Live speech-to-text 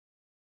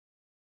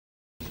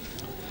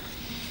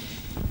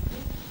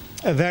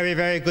A very,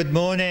 very good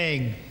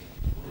morning.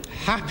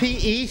 Happy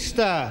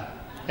Easter,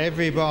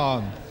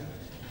 everyone.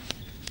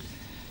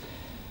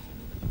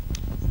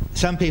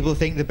 Some people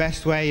think the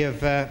best way of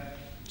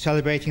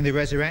celebrating the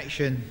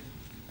resurrection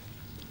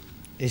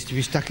is to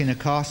be stuck in a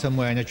car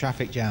somewhere in a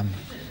traffic jam.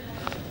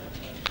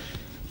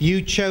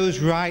 You chose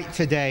right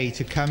today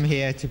to come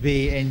here to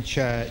be in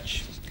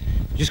church.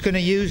 I'm just going to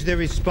use the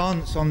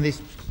response on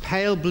this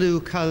pale blue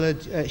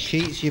coloured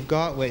sheets you've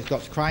got, where it's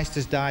got Christ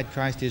has died,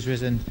 Christ is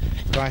risen,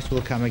 Christ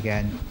will come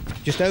again.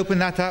 Just open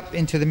that up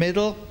into the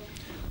middle,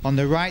 on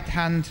the right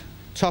hand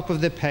top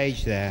of the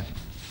page there.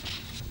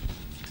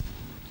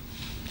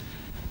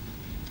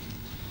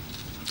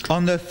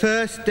 On the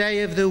first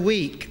day of the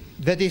week,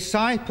 the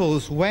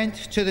disciples went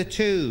to the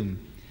tomb,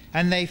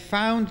 and they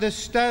found the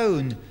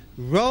stone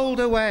rolled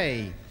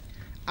away.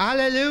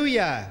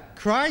 Alleluia!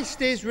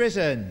 Christ is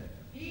risen.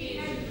 He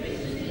is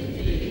risen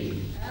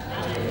indeed.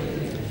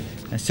 Alleluia.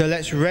 And so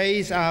let's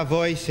raise our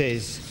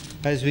voices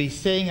as we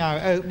sing our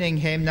opening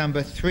hymn,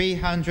 number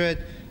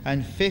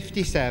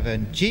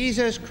 357.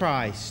 Jesus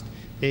Christ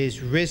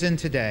is risen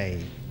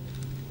today.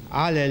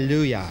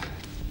 Alleluia.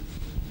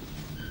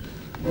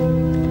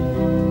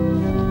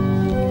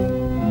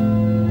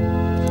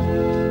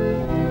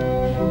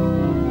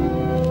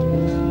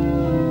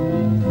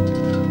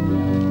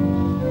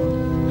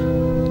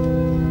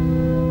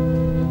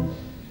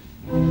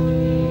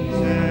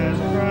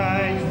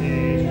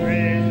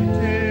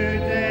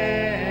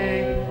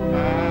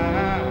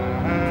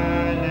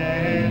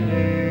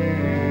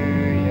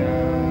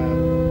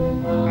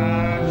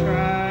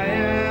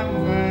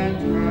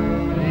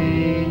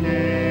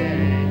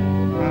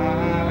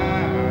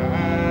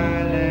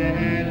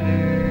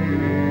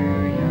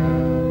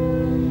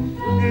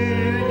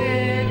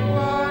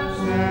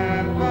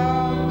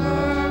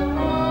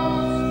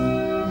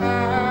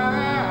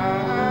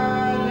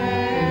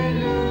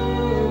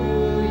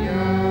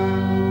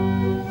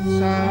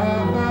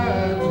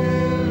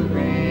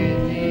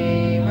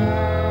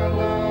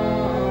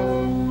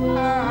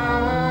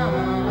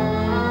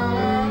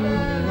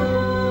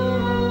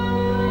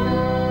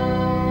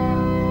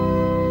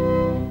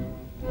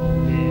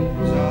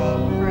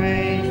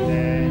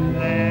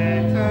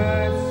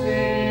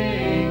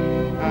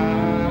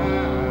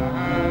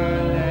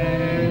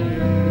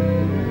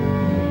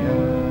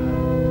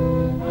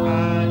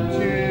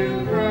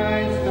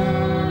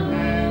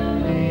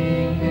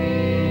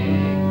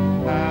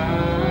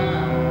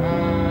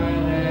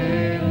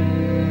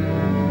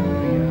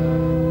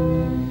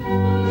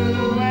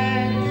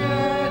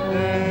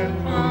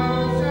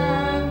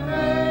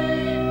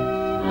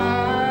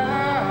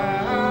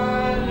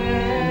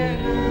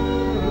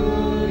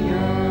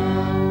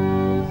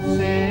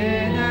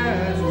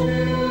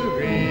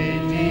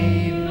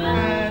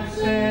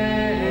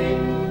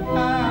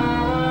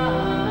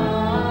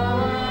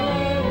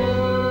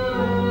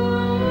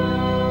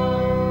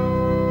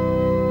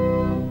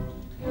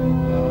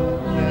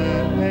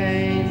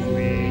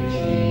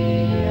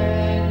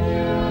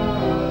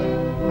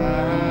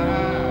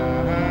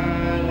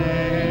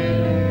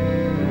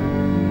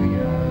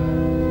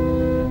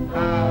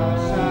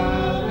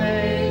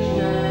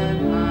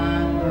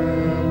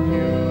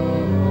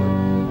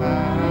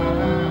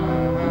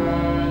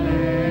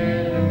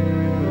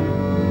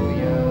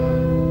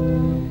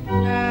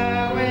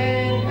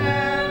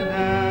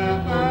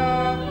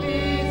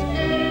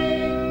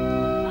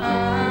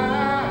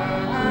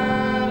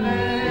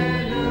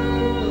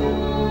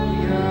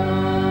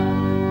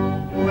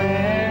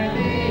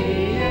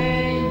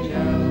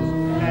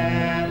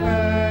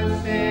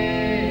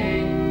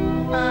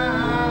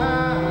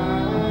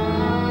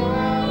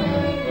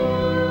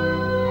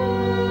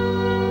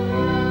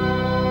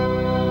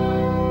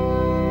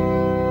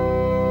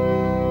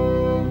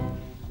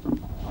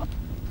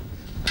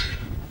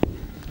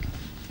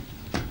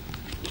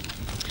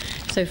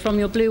 So from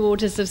your blue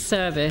orders of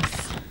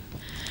service.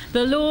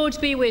 The Lord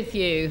be with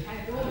you.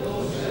 And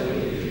also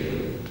with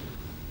you.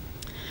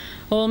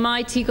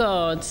 Almighty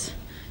God,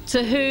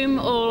 to whom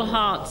all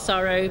hearts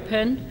are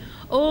open,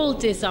 all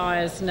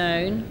desires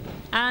known,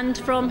 and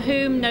from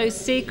whom no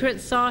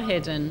secrets are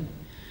hidden,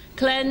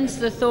 cleanse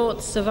the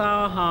thoughts of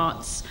our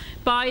hearts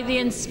by the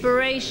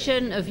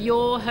inspiration of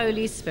your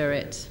Holy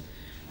Spirit,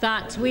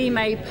 that we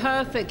may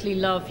perfectly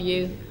love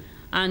you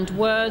and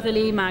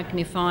worthily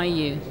magnify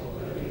you.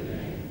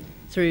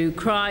 Through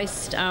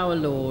Christ our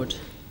Lord.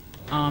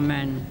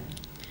 Amen.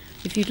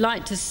 If you'd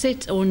like to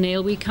sit or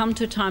kneel, we come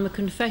to a time of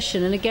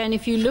confession. And again,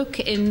 if you look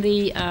in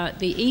the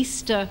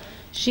Easter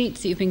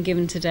sheets that you've been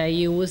given today,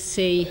 you will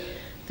see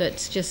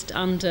that just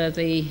under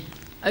the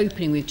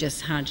opening we've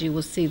just had, you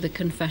will see the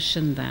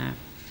confession there.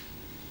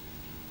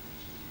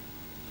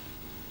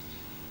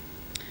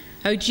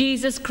 O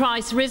Jesus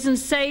Christ, risen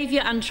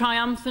Saviour and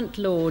triumphant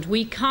Lord,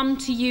 we come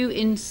to you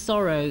in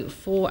sorrow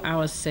for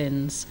our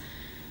sins,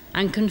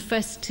 and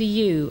confess to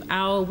you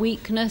our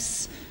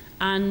weakness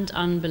and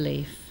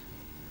unbelief.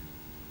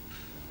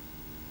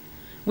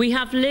 We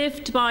have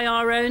lived by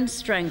our own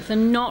strength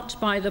and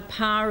not by the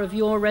power of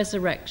your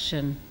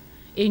resurrection.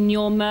 In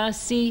your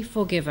mercy,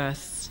 forgive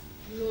us.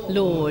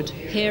 Lord,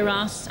 hear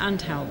us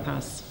and help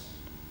us.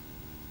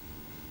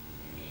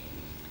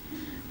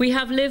 We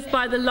have lived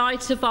by the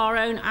light of our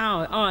own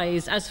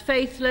eyes as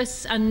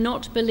faithless and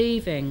not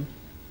believing.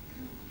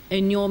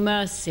 In your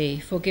mercy,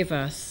 forgive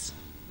us.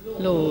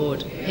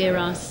 Lord, hear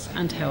us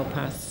and help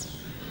us.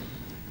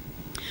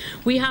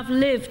 We have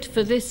lived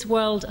for this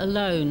world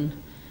alone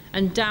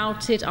and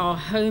doubted our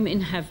home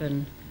in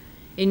heaven.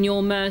 In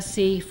your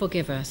mercy,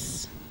 forgive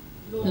us.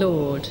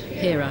 Lord,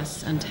 hear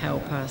us and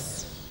help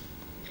us.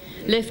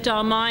 Lift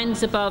our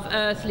minds above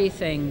earthly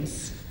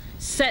things.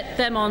 Set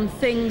them on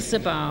things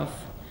above.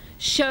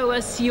 Show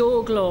us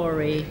your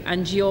glory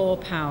and your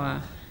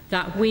power,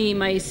 that we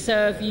may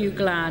serve you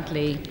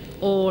gladly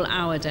all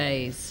our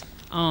days.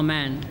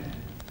 Amen.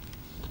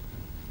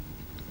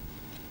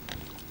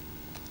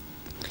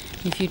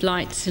 If you'd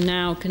like to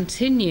now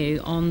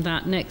continue on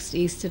that next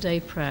Easter Day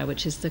prayer,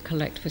 which is the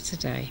collect for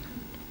today.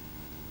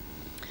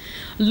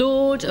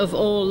 Lord of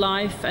all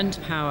life and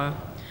power,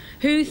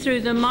 who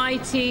through the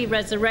mighty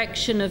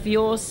resurrection of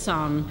your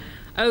Son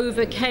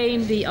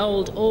overcame the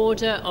old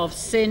order of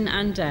sin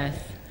and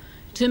death,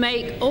 to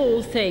make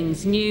all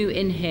things new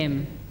in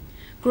him,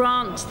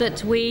 grant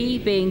that we,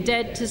 being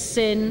dead to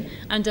sin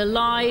and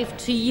alive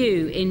to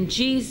you in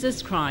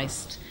Jesus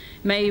Christ,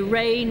 may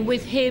reign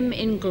with him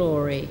in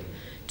glory,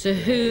 to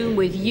whom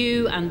with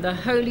you and the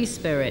Holy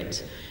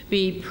Spirit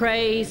be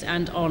praise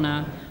and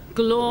honour,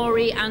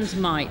 glory and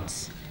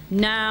might,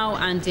 now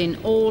and in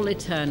all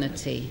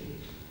eternity.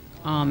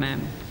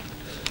 Amen.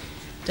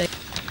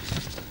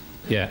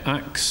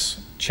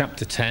 Acts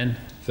chapter 10,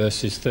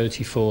 verses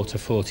 34 to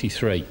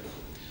 43.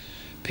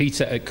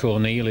 Peter at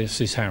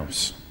Cornelius'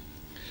 house.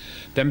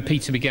 Then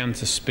Peter began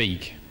to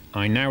speak.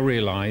 I now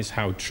realise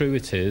how true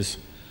it is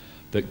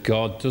that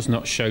God does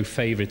not show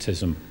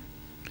favouritism,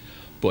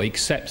 but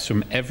accepts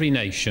from every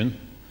nation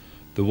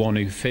the one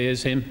who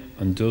fears him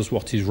and does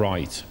what is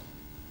right.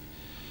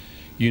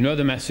 You know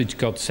the message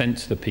God sent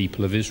to the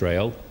people of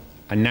Israel,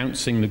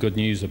 announcing the good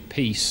news of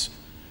peace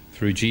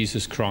through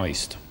Jesus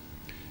Christ,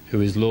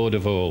 who is Lord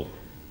of all.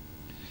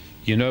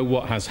 You know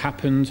what has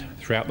happened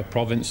throughout the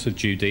province of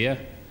Judea,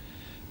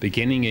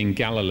 beginning in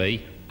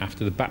Galilee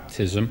after the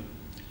baptism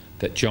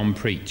that John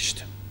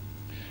preached,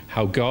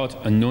 how God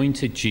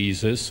anointed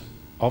Jesus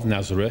of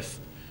Nazareth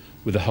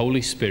with the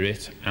Holy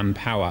Spirit and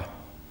power,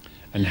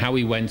 and how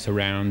he went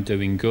around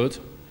doing good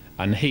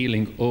and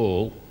healing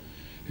all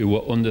who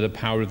were under the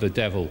power of the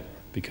devil,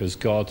 because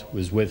God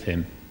was with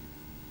him.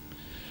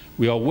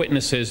 We are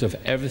witnesses of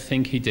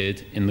everything he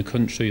did in the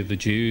country of the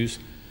Jews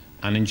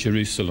and in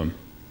Jerusalem.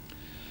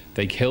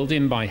 They killed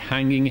him by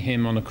hanging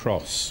him on a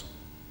cross.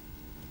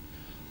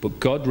 But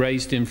God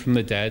raised him from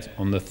the dead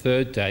on the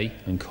third day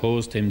and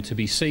caused him to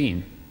be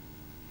seen.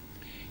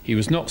 He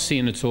was not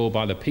seen at all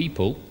by the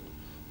people,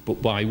 but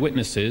by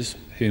witnesses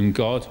whom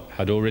God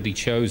had already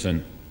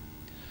chosen,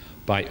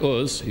 by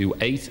us who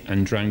ate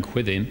and drank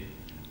with him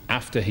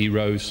after he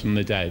rose from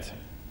the dead.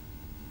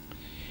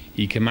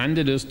 He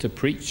commanded us to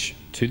preach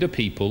to the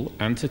people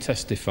and to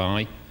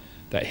testify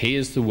that he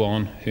is the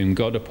one whom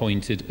God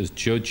appointed as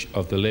judge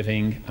of the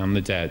living and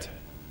the dead.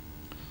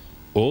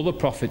 All the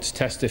prophets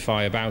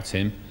testify about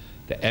him,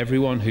 that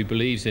everyone who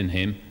believes in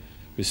him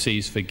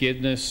receives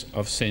forgiveness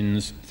of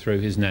sins through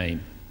his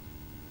name.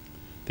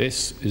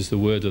 This is the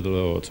word of the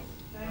Lord.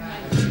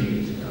 Thanks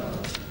be to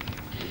God.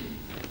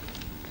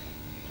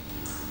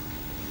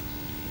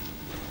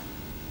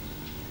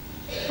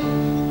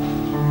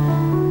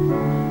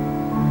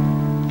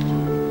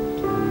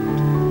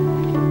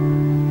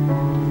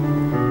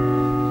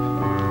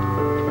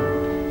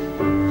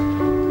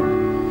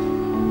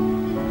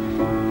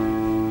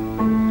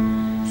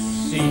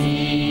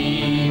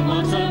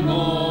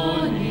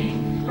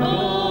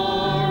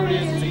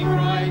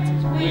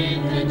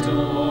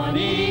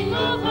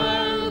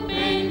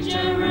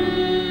 Jerusalem.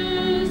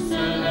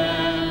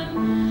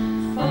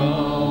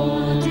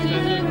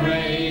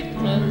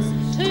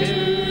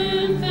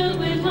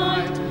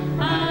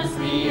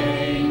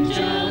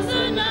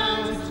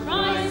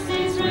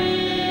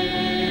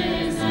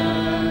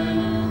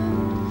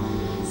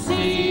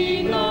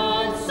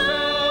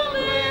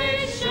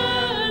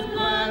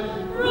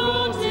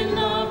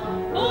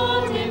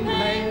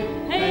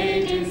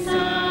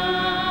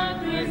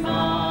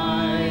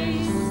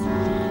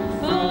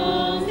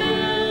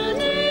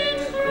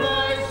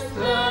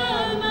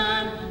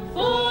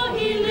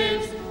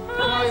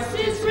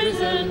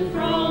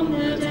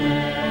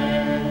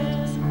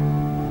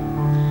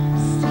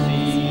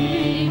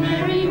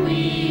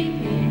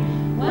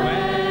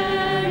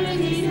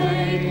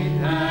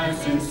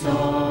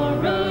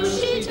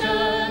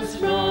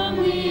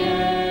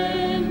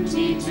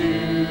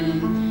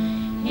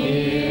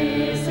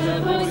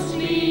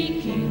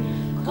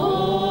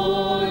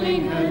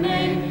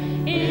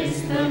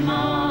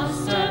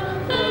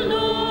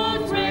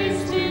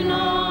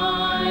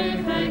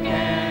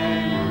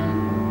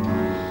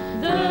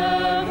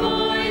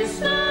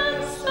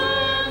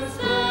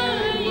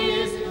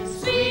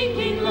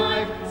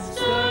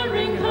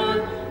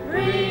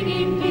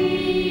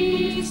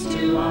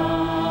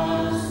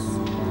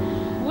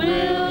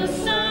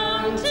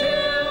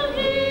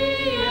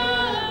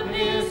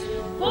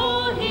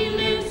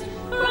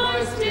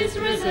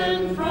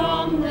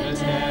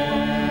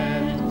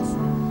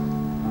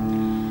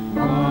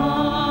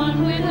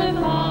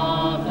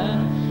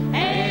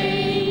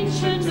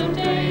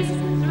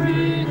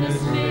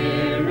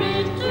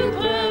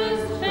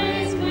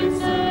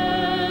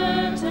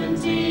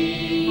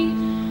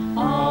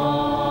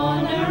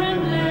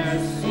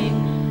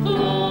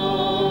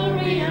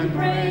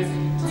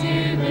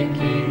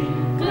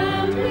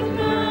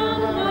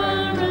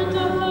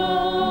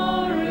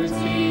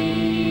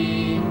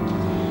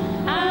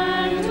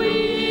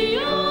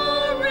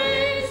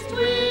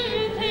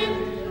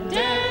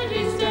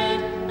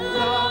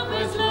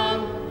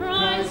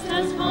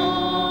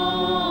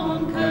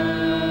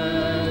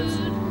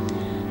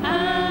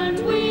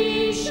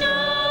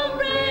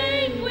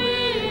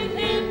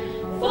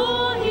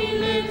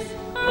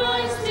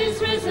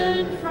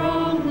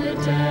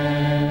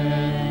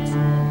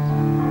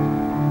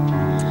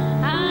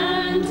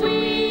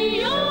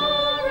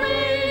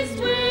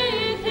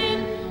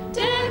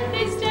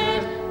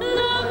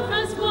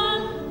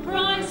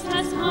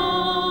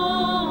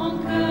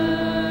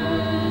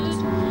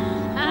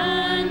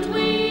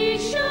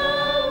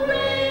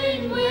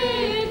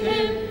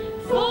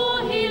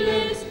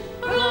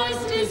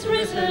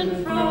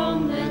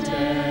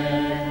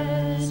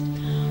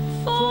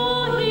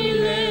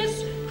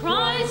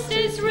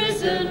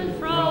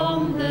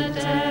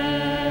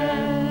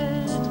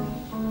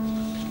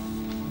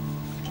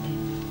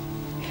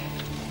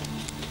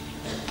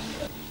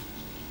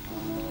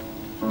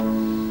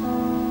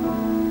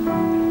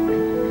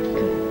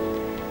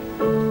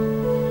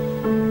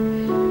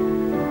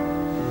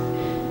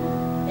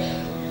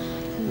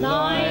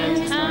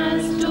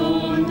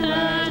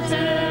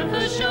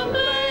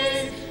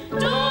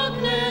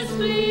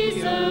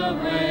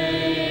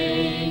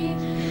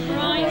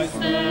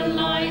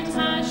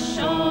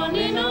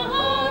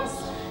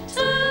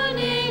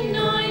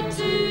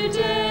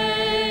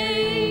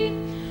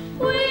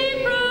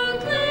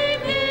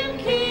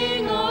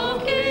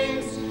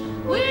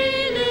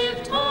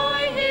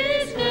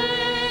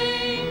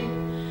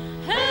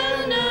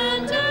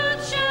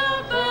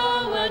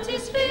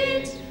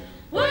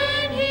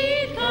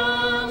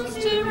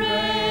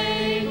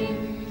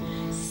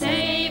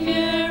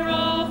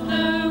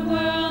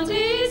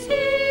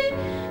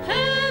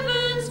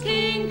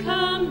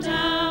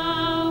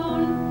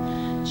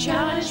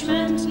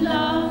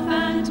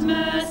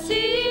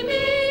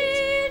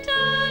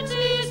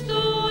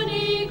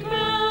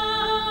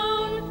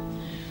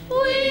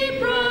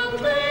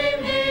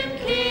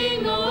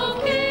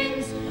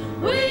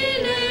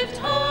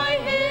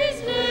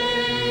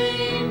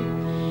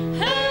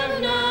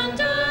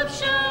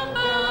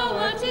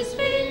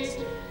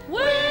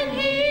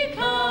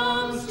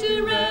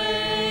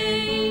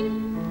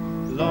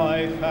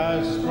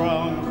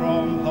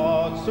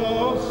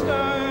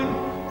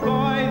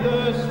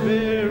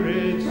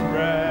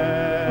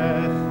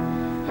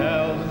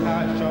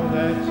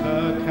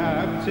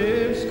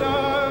 lives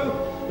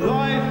thou,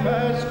 life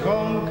has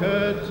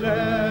conquered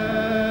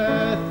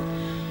death.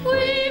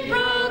 We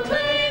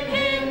proclaim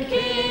him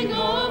King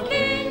of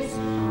Kings,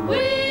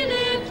 we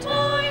lift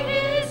high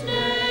his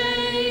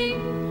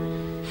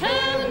name.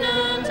 Heaven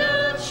and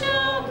earth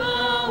shall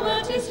bow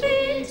at his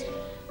feet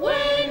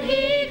when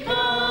he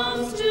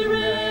comes to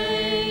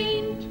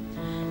reign.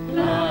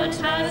 Blood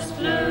has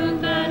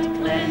flowed that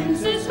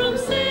cleanses from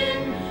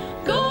sin,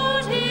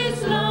 God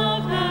his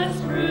love has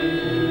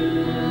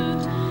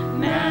proved.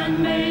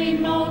 Man may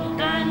mock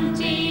and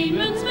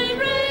demons may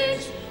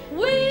rage,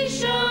 we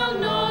shall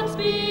not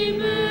be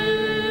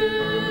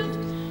moved.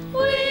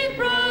 We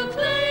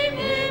proclaim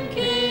him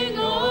King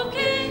of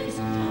Kings,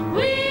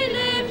 we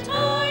lift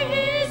high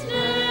his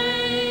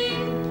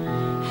name.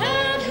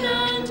 Heaven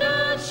and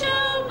earth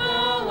shall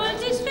bow at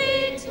his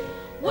feet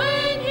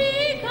when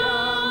he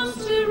comes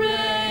to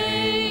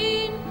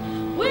reign.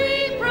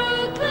 We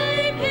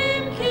proclaim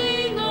him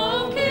King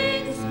of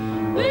Kings,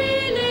 we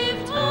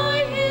lift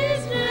high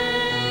his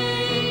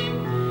name.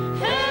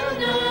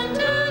 Heaven and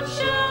earth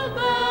shall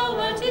bow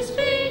at his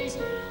feet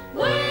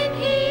when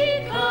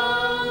he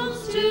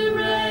comes to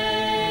reign.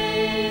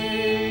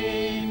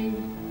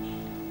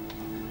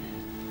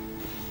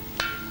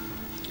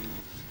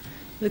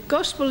 The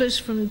Gospel is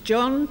from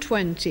John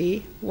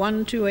 20,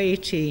 1 to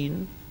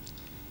 18.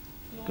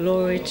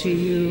 Glory to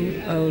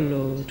you, O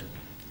Lord.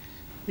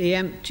 The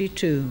empty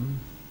tomb.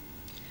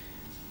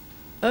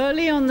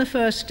 Early on the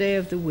first day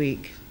of the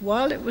week,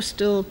 while it was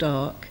still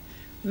dark,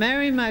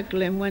 Mary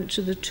Magdalene went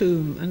to the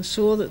tomb and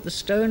saw that the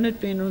stone had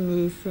been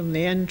removed from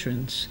the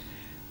entrance.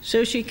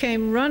 So she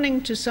came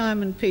running to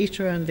Simon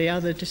Peter and the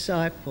other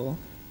disciple,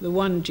 the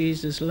one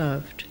Jesus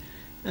loved,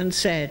 and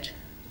said,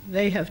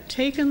 "They have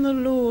taken the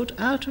Lord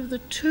out of the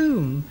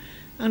tomb,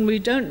 and we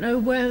don't know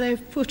where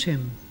they've put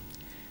him."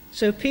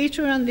 So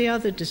Peter and the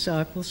other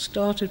disciple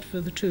started for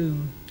the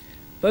tomb.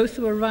 Both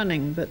were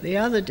running, but the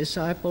other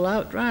disciple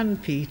outran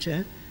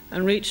Peter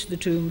and reached the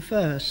tomb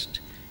first.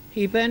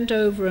 He bent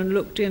over and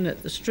looked in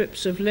at the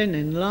strips of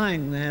linen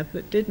lying there,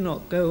 but did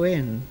not go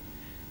in.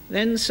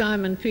 Then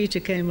Simon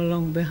Peter came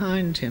along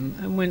behind him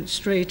and went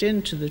straight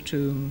into the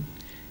tomb.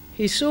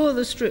 He saw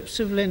the strips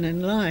of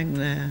linen lying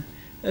there,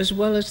 as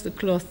well as the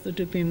cloth that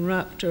had been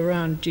wrapped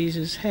around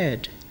Jesus'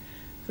 head.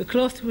 The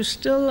cloth was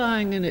still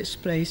lying in its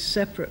place,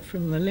 separate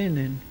from the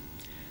linen.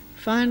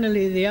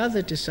 Finally, the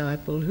other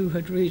disciple, who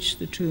had reached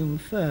the tomb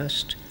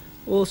first,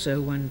 also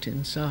went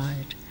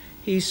inside.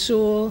 He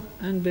saw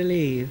and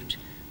believed.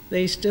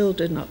 They still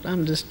did not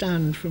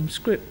understand from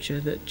Scripture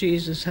that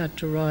Jesus had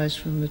to rise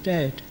from the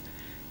dead.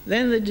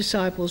 Then the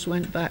disciples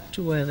went back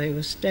to where they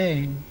were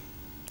staying.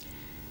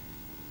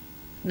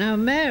 Now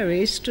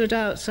Mary stood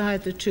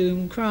outside the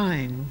tomb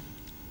crying.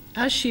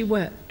 As she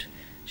wept,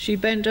 she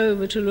bent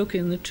over to look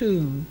in the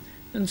tomb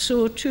and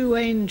saw two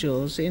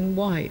angels in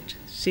white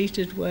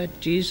seated where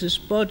Jesus'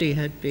 body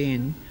had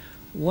been,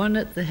 one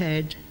at the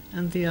head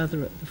and the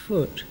other at the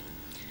foot.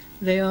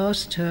 They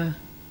asked her,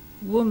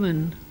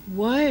 "Woman,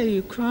 why are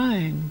you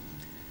crying?"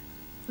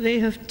 "They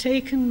have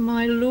taken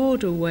my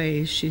Lord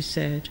away," she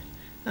said,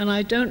 "and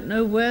I don't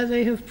know where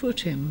they have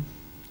put him."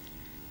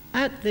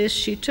 At this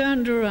she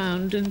turned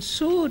around and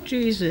saw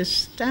Jesus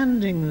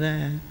standing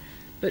there,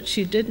 but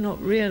she did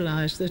not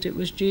realize that it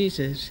was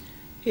Jesus.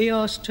 He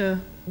asked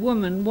her,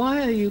 "Woman,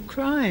 why are you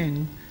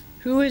crying?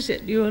 Who is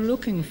it you are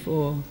looking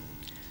for?"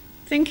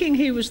 Thinking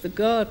he was the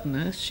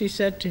gardener, she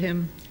said to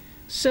him,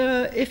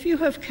 "Sir, if you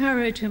have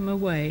carried him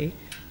away,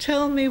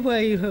 tell me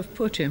where you have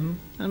put him,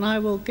 and I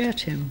will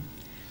get him."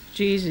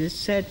 Jesus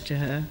said to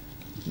her,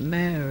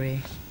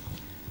 "Mary."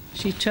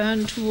 She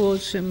turned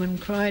towards him and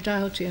cried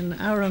out in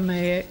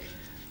Aramaic,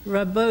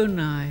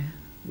 "Rabboni,"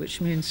 which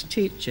means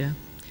teacher.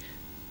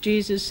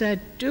 Jesus said,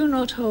 "Do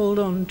not hold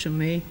on to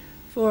me,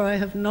 for I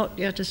have not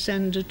yet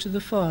ascended to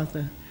the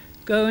Father.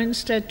 Go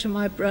instead to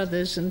my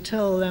brothers and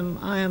tell them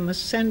I am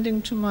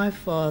ascending to my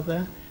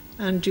Father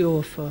and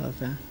your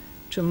Father,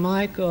 to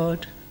my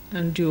God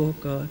and your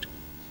God."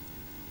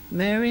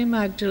 Mary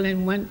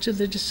Magdalene went to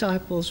the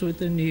disciples with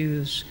the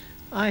news,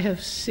 "I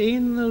have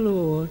seen the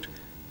Lord,"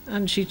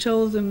 and she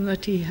told them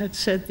that he had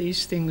said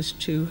these things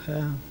to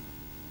her.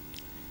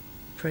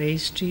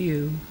 Praise to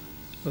you,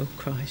 O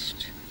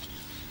Christ.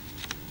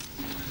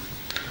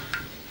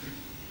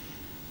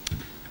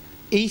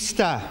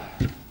 Easter,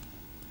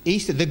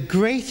 the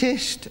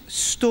greatest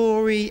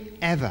story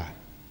ever,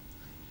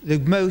 the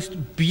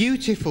most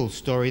beautiful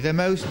story, the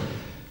most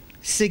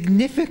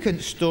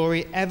significant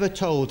story ever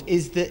told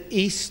is the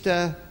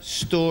Easter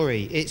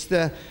story. It's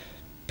the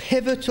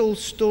pivotal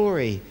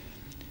story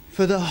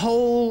for the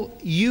whole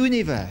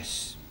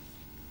universe.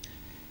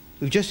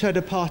 We've just heard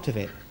a part of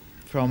it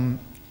from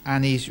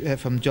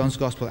John's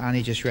Gospel.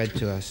 Annie just read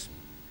to us.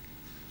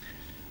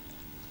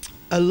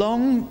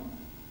 Along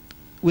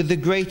with the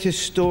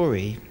greatest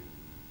story,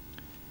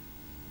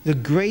 the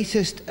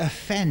greatest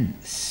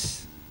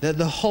offense that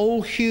the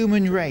whole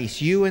human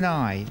race, you and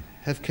I,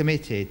 have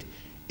committed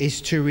is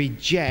to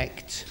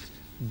reject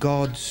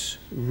God's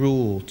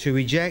rule, to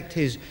reject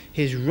his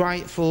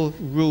rightful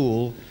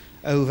rule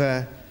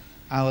over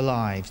our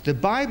lives. The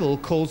Bible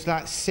calls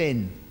that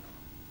sin.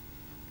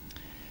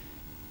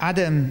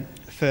 Adam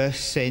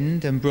first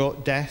sinned and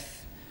brought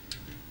death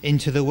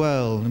into the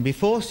world. And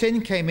before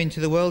sin came into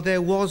the world,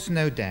 there was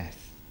no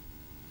death.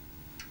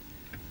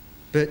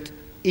 But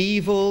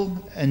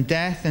evil and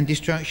death and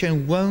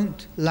destruction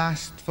won't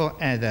last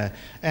forever.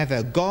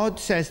 God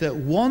says that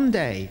one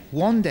day,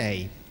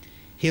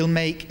 he'll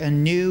make a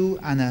new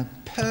and a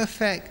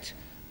perfect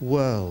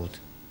world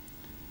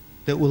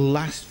that will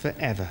last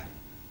forever.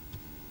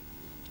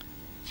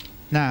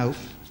 Now,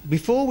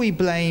 before we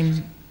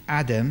blame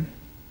Adam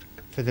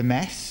for the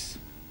mess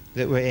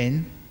that we're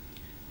in,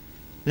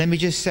 let me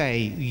just say,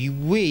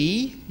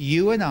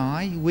 you and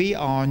I, we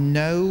are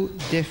no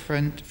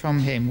different from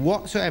him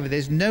whatsoever.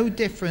 There's no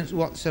difference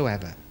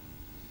whatsoever.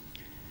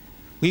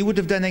 We would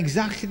have done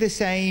exactly the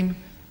same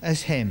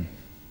as him.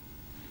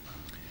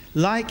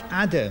 Like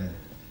Adam,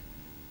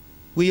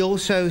 we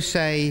also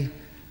say,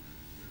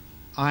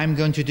 I'm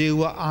going to do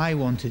what I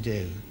want to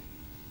do.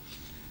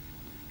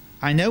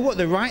 I know what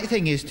the right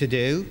thing is to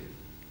do,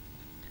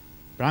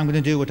 but I'm going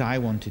to do what I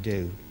want to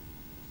do.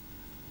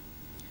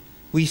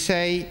 We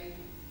say,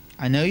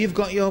 I know you've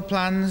got your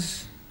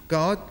plans,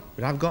 God,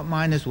 but I've got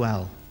mine as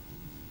well.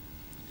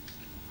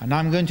 And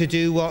I'm going to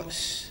do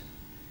what's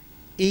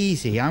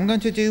easy. I'm going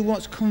to do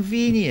what's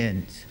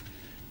convenient.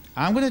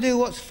 I'm going to do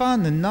what's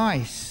fun and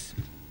nice.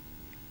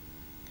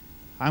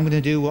 I'm going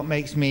to do what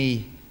makes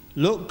me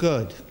look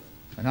good.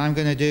 And I'm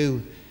going to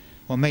do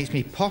what makes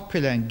me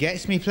popular and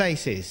gets me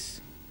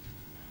places.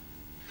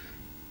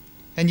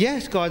 And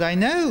yes, God, I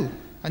know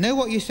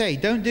what you say.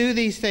 Don't do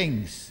these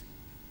things.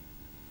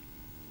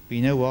 But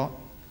you know what?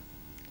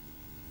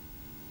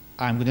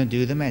 I'm going to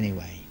do them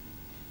anyway.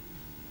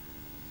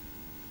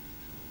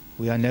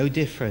 We are no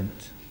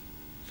different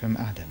from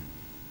Adam.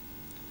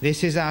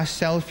 This is our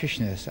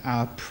selfishness,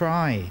 our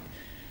pride,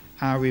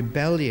 our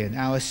rebellion,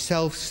 our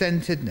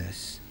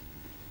self-centeredness.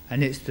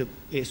 And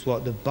it's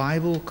what the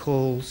Bible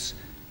calls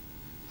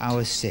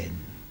our sin.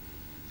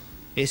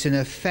 It's an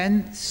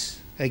offense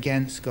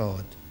against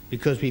God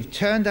because we've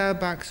turned our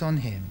backs on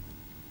him.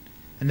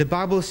 And the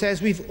Bible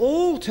says we've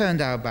all turned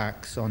our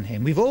backs on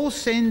him. We've all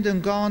sinned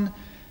and gone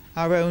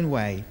our own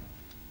way.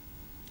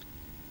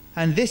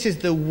 And this is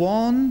the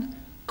one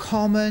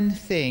common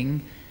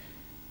thing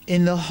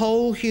in the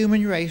whole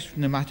human race,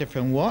 no matter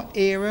from what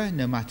era,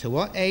 no matter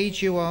what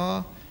age you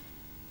are.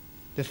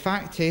 The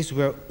fact is,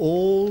 we're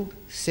all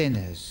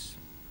sinners.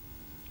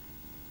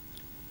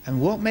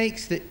 And what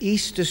makes the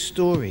Easter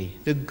story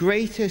the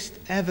greatest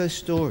ever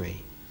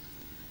story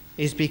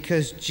is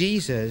because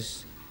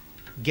Jesus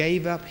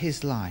gave up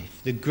his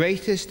life, the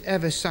greatest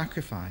ever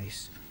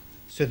sacrifice,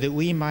 so that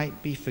we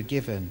might be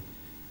forgiven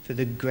for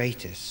the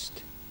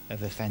greatest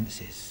of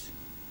offenses.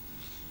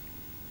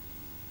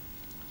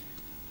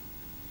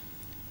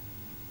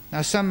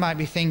 Now, some might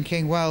be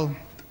thinking, well,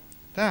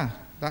 that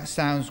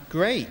sounds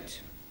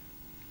great.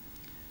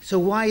 So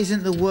why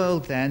isn't the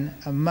world then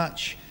a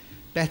much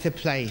better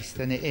place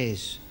than it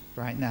is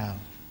right now?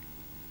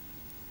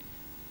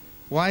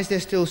 Why is there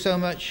still so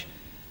much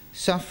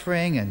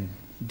suffering and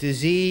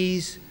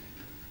disease,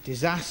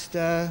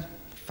 disaster,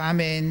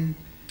 famine,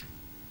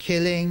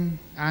 killing,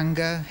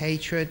 anger,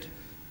 hatred?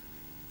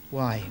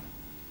 Why?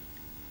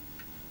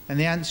 And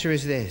the answer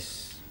is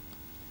this: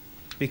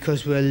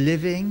 because we're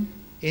living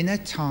in a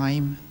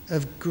time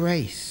of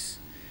grace,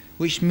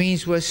 which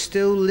means we're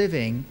still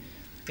living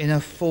in a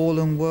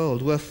fallen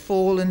world. We're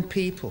fallen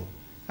people,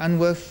 and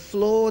we're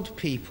flawed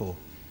people,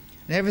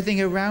 and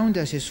everything around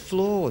us is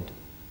flawed.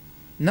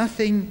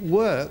 Nothing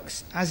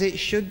works as it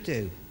should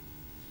do.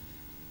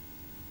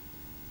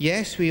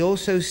 Yes, we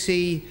also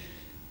see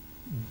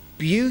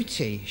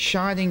beauty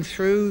shining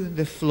through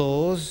the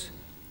flaws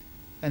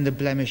and the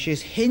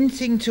blemishes,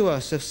 hinting to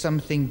us of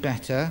something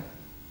better,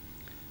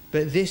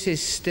 but this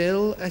is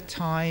still a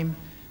time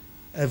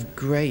of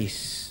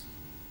grace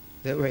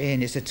that we're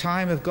in. It's a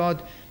time of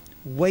God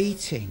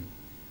waiting,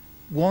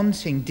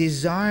 wanting,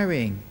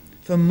 desiring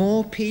for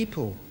more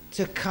people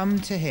to come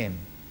to him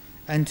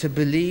and to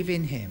believe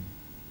in him.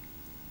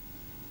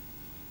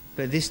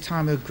 But this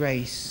time of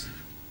grace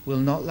will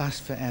not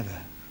last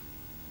forever.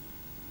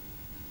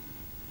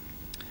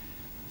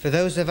 For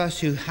those of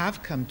us who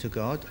have come to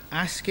God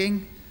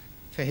asking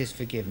for his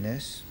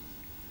forgiveness,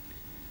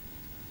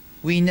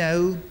 we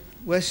know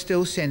we're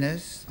still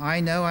sinners.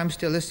 I know I'm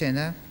still a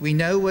sinner. We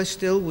know we're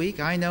still weak.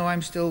 I know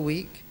I'm still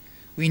weak.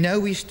 We know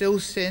we still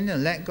sin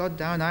and let God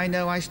down. I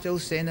know I still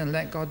sin and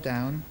let God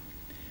down.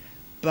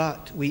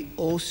 But we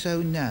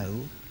also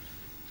know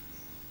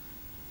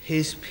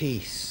his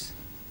peace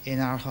in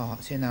our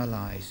hearts, in our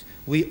lives.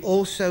 We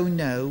also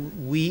know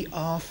we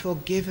are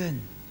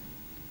forgiven.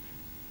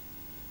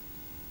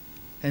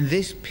 And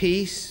this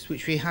peace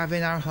which we have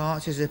in our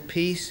hearts is a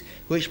peace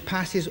which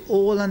passes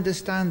all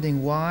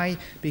understanding. Why?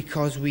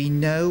 Because we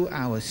know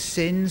our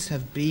sins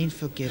have been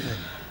forgiven.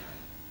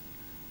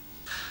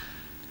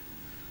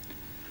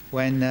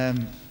 When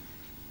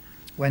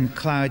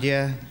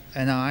Claudia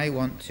and I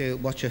want to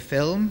watch a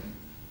film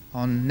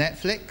on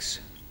Netflix,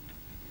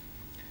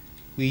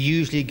 we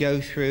usually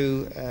go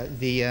through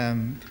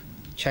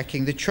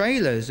checking the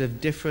trailers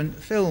of different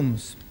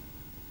films.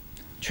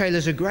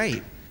 Trailers are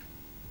great.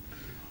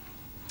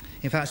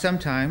 In fact,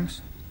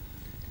 sometimes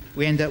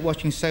we end up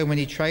watching so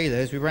many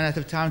trailers we run out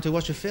of time to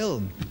watch a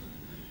film.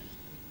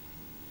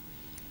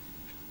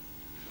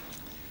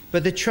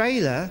 But the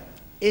trailer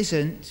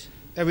isn't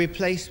a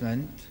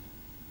replacement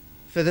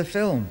for the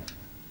film.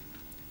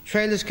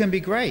 Trailers can be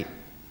great,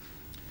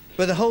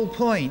 but the whole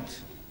point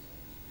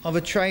of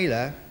a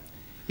trailer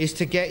is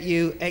to get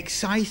you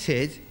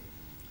excited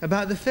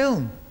about the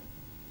film.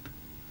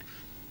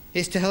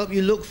 It's to help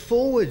you look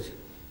forward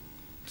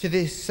to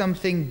this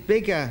something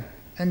bigger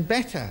and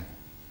better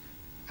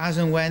as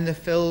and when the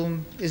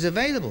film is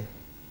available.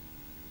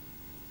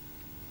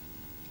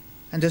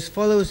 And as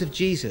followers of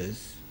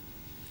Jesus,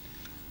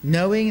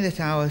 knowing that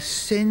our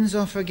sins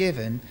are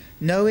forgiven,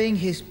 knowing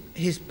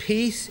his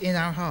peace in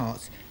our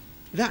hearts,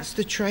 that's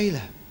the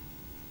trailer.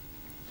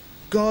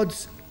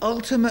 God's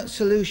ultimate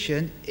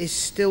solution is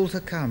still to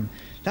come.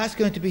 That's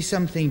going to be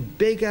something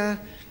bigger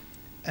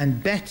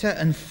and better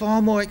and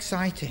far more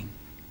exciting.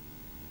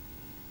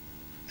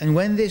 And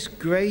when this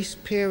grace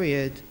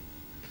period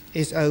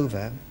is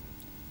over,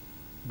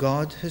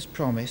 God has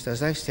promised,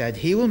 as I've said,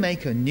 he will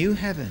make a new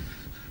heaven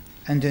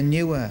and a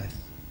new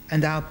earth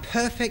and our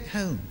perfect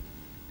home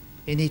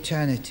in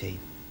eternity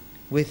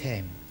with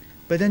him.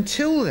 But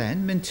until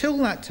then, until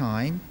that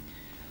time,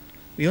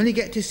 we only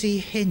get to see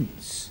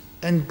hints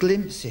and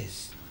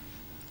glimpses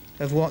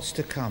of what's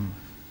to come.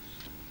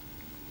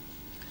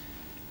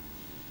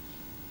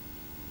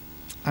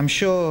 I'm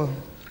sure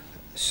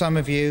some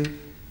of you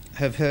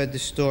have heard the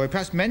story,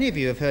 perhaps many of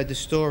you have heard the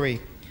story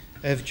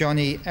of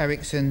Joni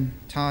Eareckson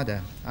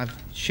Tada. I've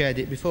shared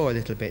it before a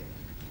little bit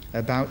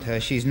about her.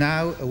 She's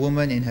now a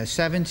woman in her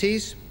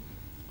 70s.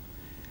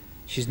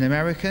 She's an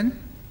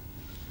American.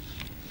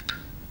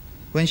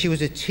 When she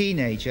was a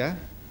teenager,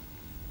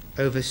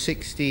 over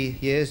 60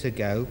 years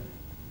ago,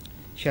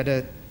 she had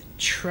a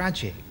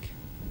tragic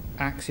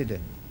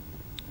accident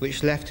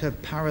which left her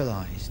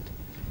paralyzed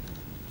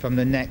from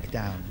the neck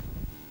down.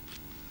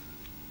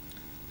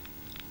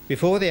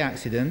 Before the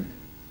accident,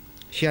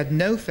 she had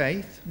no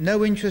faith,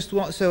 no interest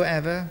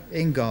whatsoever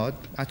in God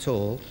at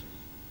all.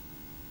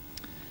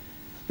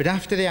 But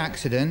after the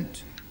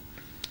accident,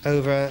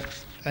 over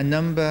a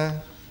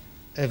number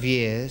of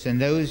years, and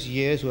those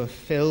years were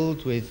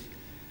filled with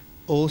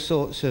all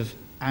sorts of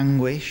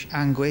anguish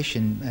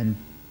and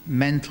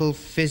mental,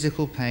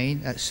 physical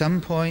pain, at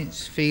some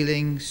points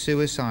feeling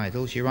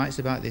suicidal. She writes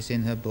about this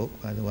in her book,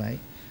 by the way.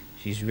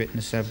 She's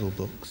written several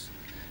books.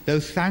 Though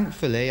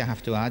thankfully, I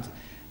have to add,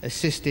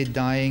 assisted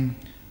dying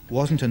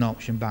wasn't an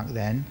option back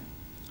then,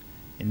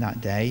 in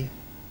that day,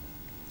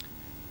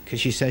 because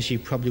she says she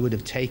probably would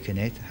have taken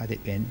it had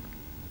it been.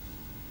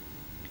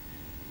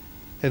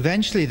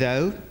 Eventually,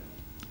 though,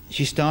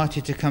 she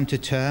started to come to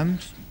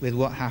terms with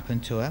what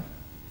happened to her.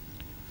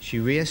 She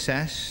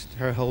reassessed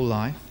her whole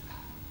life,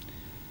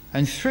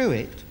 and through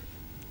it,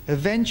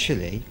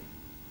 eventually,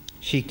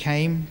 she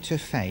came to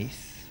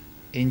faith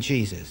in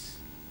Jesus.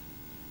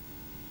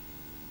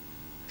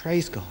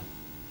 Praise God.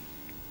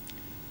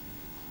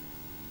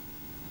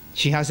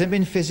 She hasn't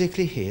been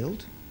physically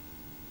healed,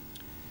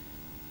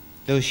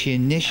 though she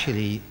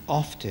initially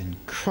often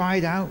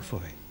cried out for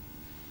it,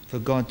 for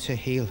God to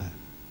heal her.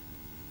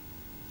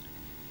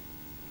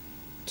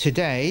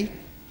 Today,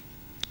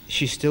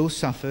 she still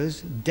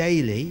suffers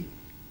daily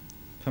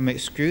from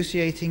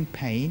excruciating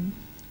pain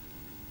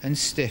and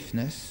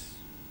stiffness.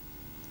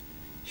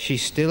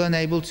 She's still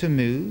unable to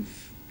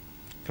move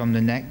from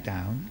the neck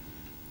down.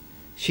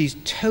 She's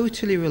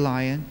totally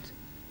reliant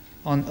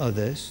on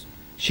others.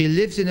 She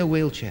lives in a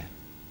wheelchair.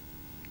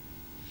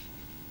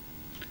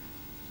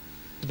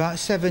 About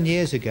 7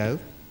 years ago,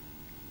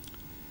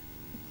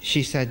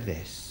 she said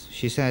this.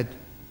 She said,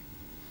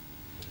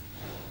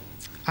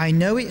 "I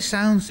know it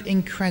sounds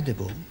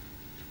incredible,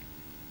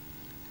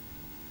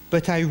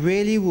 but I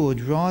really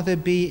would rather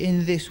be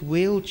in this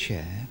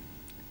wheelchair,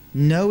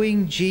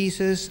 knowing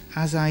Jesus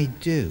as I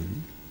do,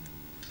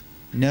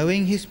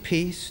 knowing his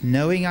peace,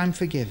 knowing I'm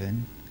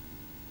forgiven,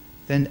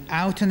 than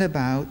out and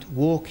about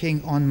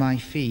walking on my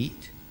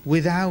feet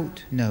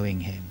without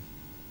knowing him.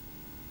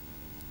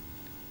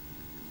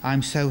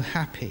 I'm so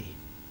happy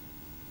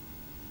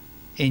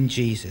in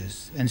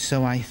Jesus, and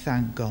so I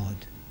thank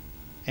God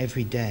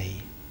every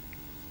day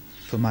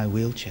for my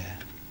wheelchair."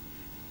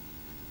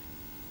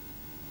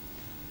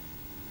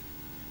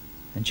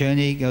 And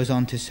Joni goes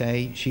on to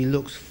say she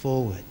looks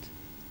forward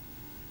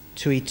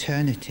to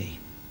eternity,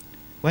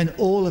 when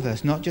all of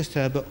us, not just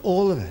her, but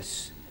all of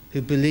us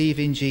who believe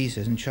in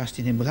Jesus and trust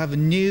in him, will have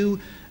new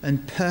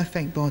and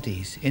perfect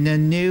bodies in a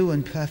new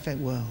and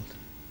perfect world.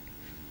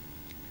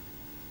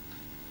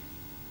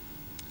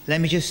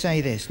 Let me just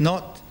say this.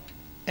 Not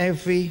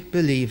every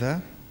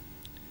believer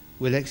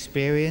will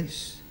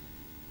experience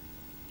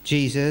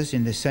Jesus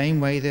in the same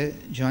way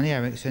that Joni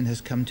Eareckson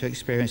has come to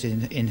experience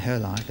it in her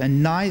life.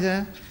 And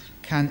neither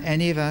can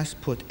any of us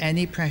put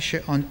any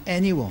pressure on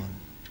anyone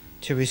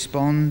to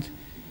respond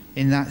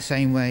in that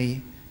same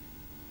way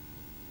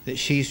that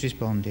she's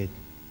responded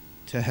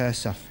to her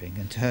suffering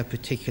and to her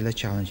particular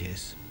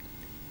challenges.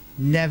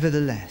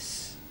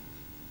 Nevertheless,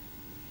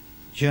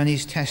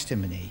 Johnny's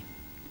testimony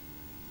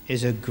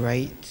is a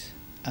great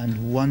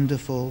and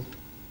wonderful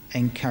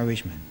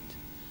encouragement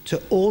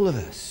to all of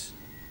us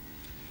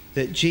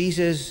that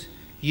Jesus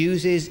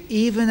uses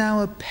even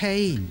our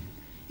pain,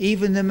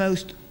 even the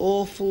most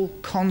awful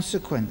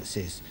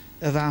consequences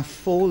of our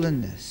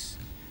fallenness,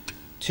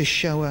 to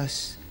show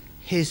us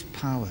his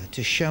power,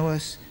 to show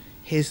us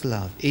his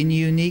love in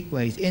unique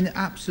ways, in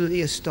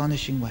absolutely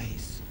astonishing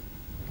ways.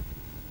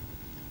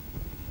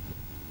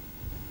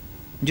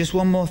 And just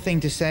one more thing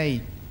to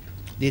say,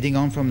 leading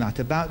on from that,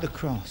 about the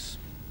cross.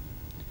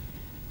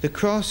 The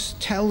cross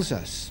tells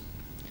us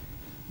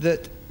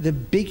that the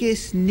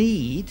biggest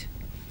need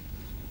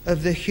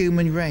of the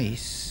human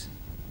race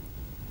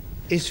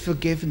is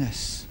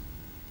forgiveness.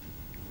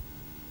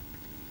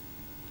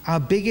 Our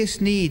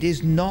biggest need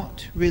is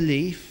not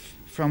relief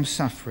from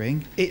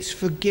suffering, it's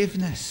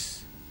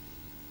forgiveness.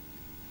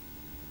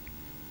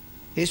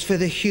 It's for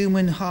the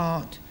human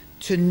heart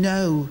to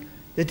know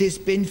that it's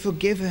been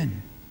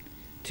forgiven,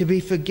 to be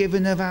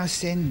forgiven of our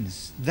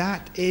sins.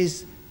 That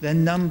is the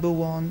number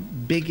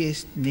one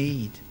biggest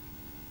need.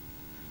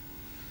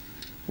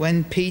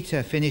 When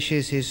Peter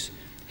finishes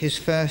his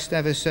first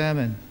ever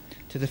sermon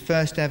to the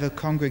first ever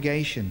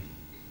congregation,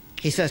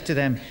 he says to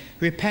them,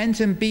 "Repent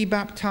and be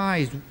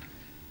baptized,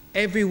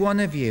 every one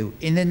of you,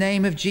 in the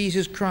name of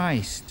Jesus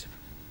Christ,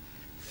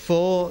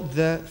 for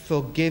the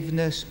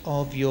forgiveness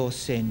of your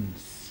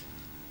sins."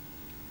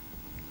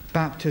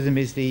 Baptism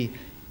is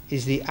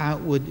the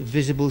outward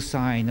visible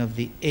sign of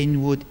the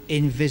inward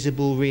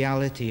invisible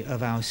reality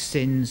of our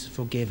sins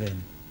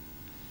forgiven.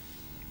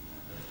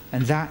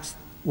 And that's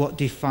what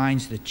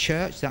defines the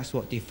church, that's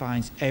what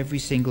defines every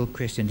single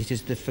Christian. It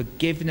is the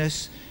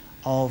forgiveness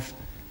of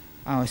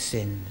our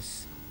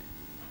sins.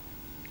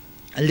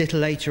 A little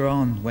later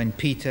on, when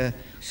Peter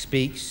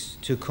speaks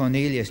to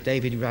Cornelius,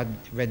 David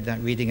read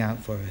that reading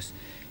out for us.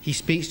 He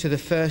speaks to the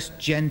first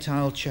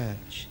Gentile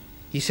church.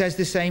 He says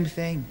the same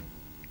thing.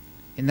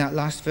 In that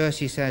last verse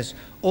he says,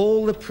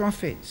 "All the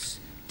prophets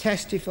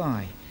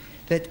testify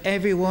that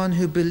everyone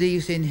who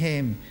believes in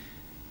him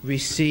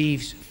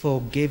receives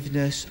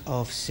forgiveness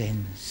of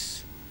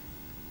sins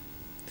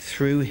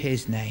through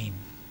his name."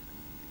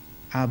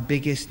 Our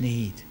biggest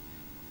need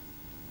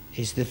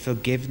is the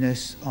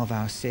forgiveness of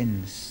our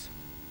sins.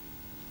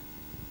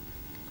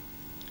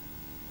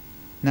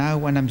 Now,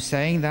 when I'm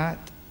saying that,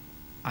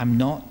 I'm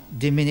not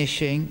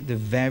diminishing the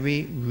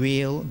very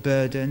real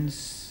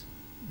burdens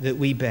that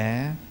we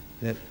bear,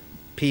 that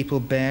people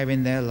bear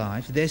in their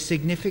lives. They're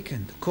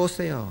significant, of course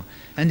they are.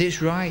 And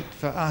it's right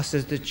for us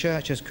as the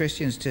church, as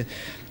Christians,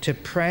 to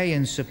pray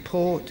and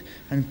support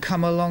and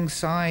come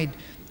alongside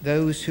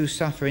those who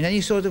suffer in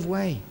any sort of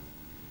way.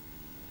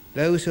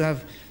 Those who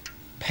have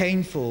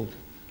painful,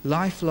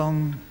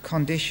 lifelong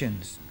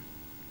conditions.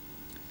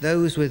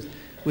 Those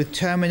with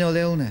terminal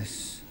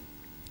illness.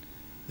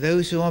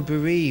 Those who are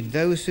bereaved.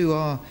 Those who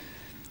are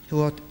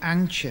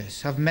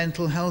anxious, have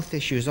mental health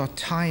issues, are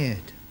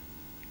tired,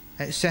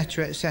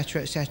 etc.,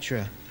 etc.,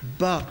 etc.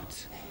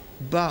 But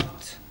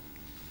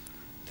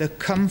the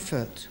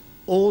comfort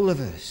all of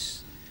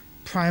us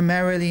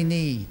primarily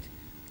need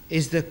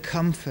is the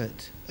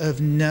comfort of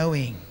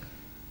knowing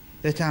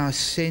that our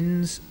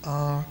sins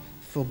are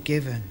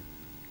forgiven.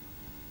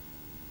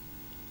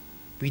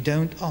 We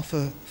don't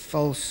offer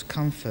false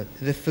comfort.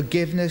 The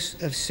forgiveness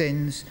of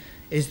sins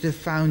is the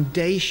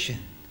foundation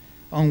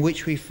on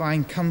which we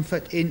find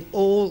comfort in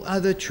all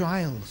other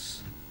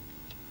trials.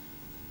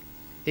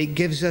 It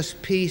gives us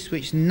peace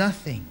which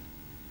nothing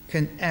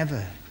can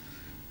ever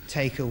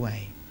take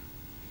away.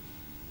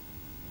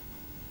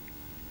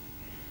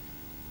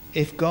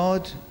 If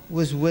God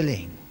was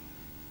willing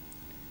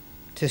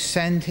to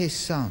send his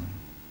Son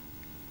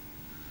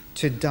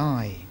to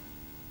die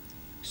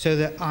so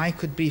that I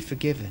could be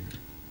forgiven,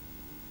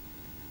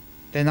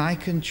 then I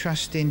can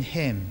trust in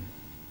him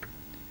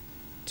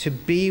to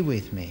be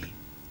with me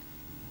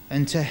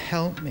and to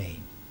help me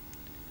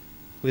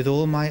with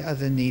all my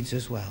other needs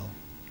as well,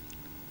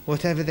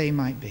 whatever they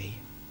might be.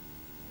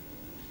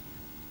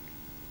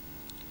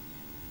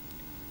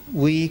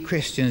 We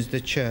Christians,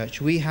 the church,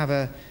 we have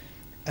a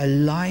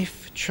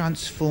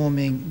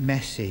life-transforming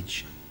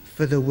message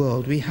for the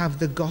world. We have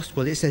the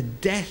gospel. It's a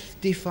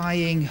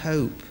death-defying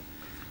hope.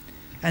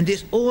 And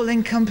it's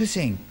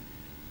all-encompassing.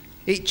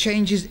 It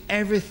changes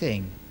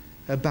everything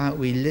about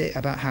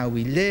how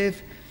we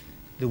live,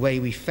 the way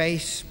we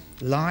face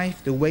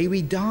life, the way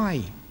we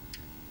die.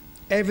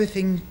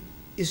 Everything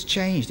is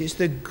changed. It's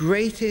the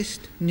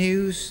greatest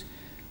news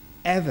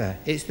ever.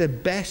 It's the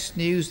best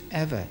news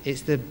ever.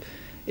 It's the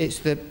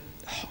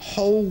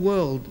whole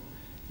world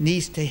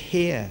needs to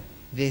hear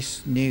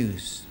this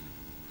news.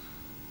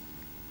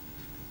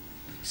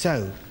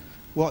 So,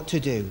 what to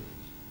do?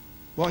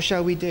 What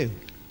shall we do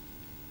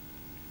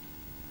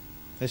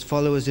as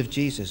followers of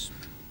Jesus?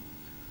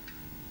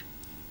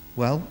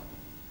 Well,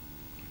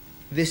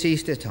 this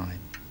Easter time,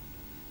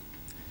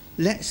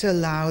 let's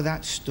allow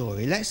that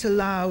story, let's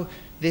allow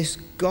this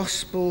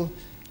gospel,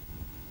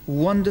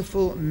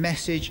 wonderful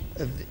message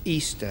of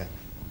Easter,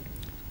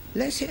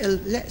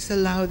 let's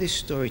allow this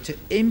story to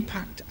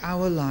impact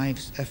our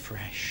lives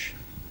afresh.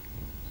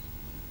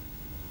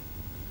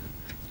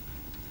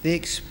 The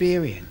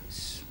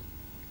experience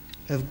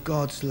of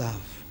God's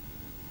love,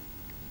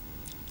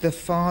 the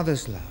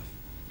Father's love,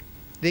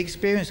 the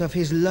experience of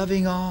his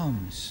loving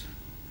arms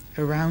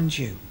around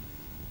you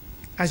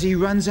as he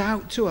runs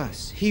out to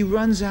us. He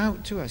runs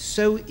out to us.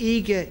 So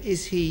eager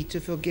is he to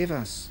forgive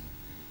us.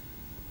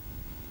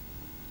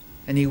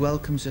 And he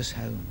welcomes us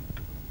home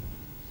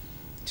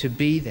to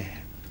be there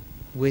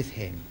with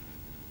him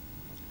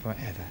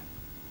forever.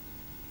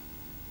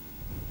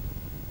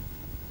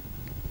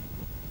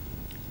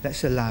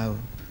 Let's allow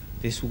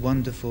this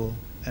wonderful,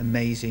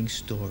 amazing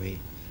story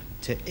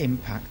to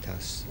impact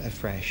us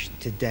afresh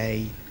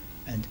today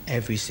and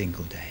every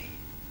single day.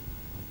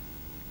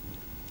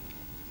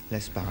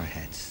 Let's bow our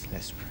heads.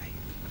 Let's pray.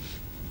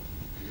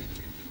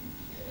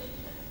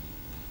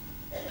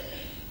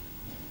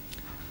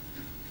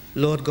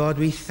 Lord God,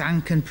 we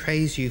thank and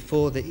praise you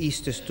for the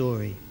Easter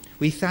story.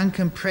 We thank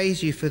and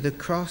praise you for the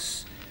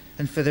cross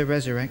and for the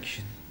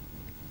resurrection.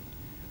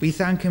 We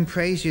thank and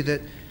praise you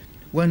that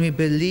when we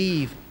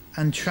believe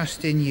and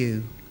trust in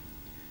you,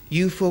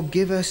 you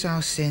forgive us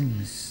our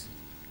sins.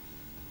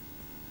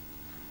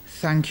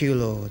 Thank you,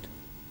 Lord,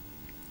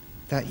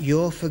 that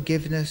your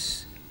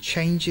forgiveness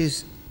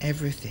changes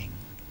everything.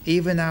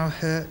 Even our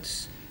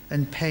hurts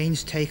and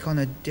pains take on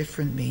a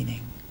different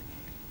meaning.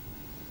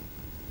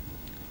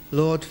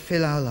 Lord,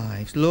 fill our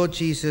lives. Lord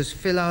Jesus,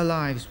 fill our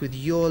lives with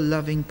your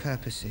loving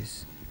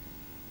purposes.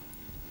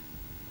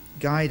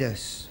 Guide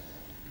us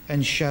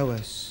and show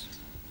us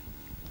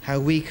how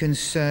we can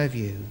serve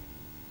you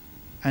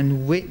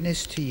and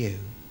witness to you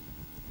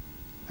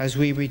as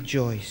we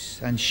rejoice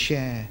and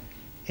share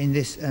in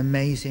this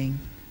amazing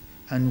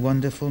and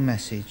wonderful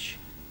message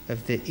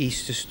of the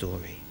Easter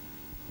story.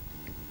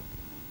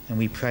 And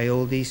we pray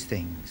all these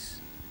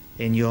things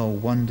in your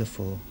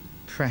wonderful,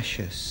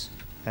 precious,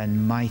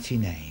 and mighty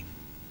name.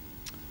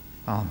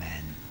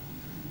 Amen.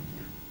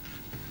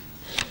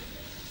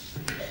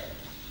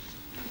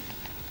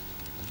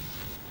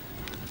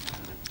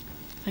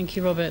 Thank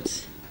you,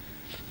 Robert.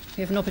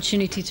 We have an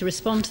opportunity to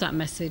respond to that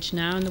message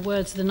now in the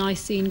words of the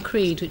Nicene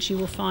Creed, which you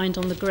will find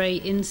on the grey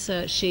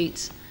insert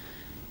sheet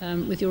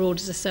with your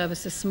orders of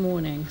service this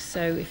morning.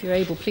 So if you're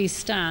able, please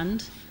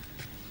stand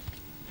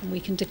and we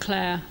can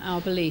declare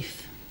our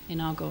belief in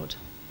our God.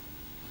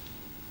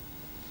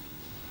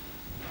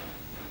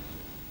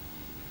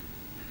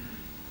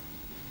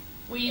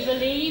 We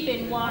believe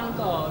in one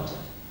God,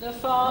 the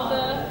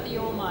Father, the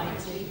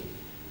Almighty,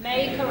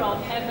 maker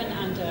of heaven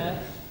and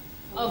earth,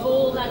 of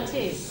all that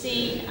is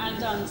seen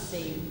and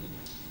unseen.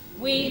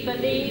 We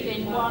believe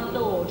in one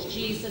Lord,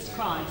 Jesus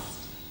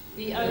Christ,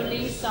 the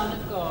only Son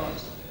of God,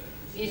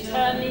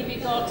 eternally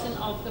begotten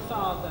of the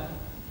Father,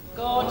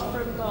 God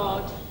from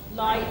God,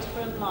 light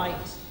from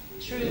light,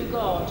 true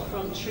God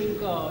from true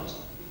God,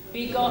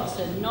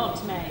 begotten,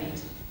 not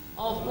made,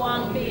 of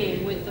one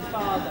being with the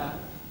Father.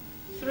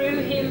 Through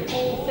him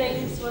all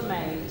things were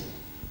made.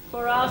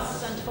 For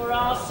us and for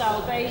our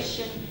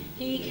salvation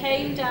he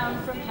came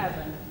down from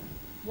heaven,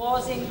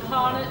 was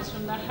incarnate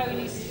from the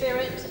Holy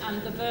Spirit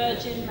and the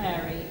Virgin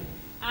Mary,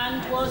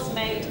 and was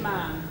made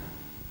man.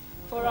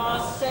 For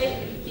our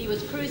sake he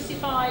was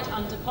crucified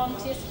under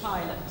Pontius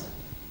Pilate.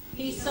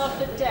 He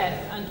suffered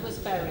death and was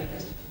buried.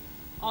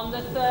 On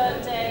the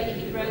third day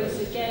he rose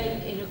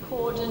again in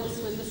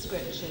accordance with the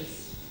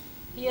Scriptures.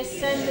 He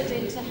ascended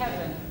into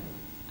heaven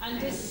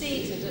and is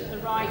seated at the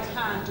right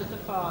hand of the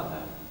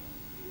Father.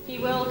 He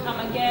will come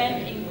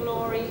again in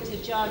glory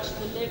to judge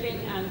the living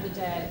and the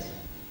dead,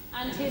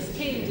 and his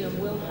kingdom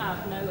will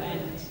have no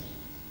end.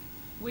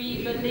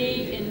 We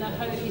believe in the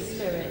Holy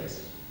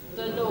Spirit,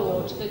 the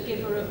Lord, the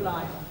giver of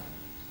life,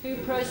 who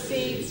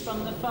proceeds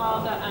from the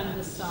Father and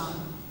the Son.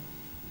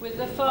 With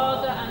the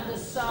Father and the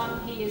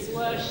Son he is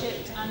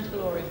worshipped and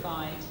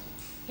glorified.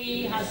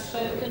 He has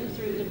spoken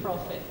through the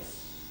prophets.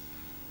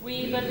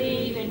 We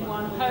believe in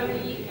one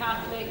holy,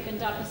 Catholic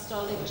and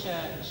Apostolic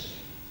Church.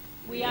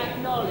 We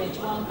acknowledge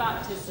one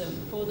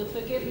baptism for the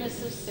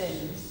forgiveness of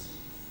sins.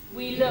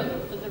 We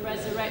look for the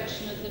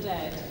resurrection of the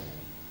dead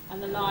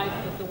and the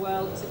life of the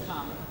world to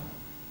come.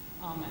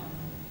 Amen.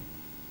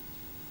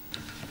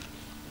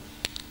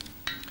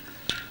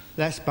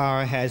 Let's bow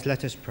our heads.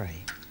 Let us pray.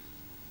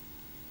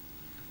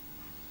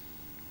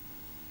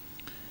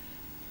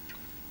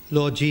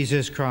 Lord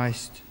Jesus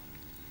Christ,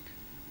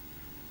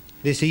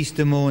 this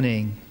Easter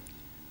morning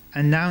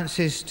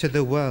announces to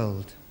the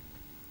world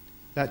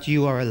that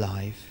you are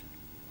alive.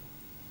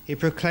 It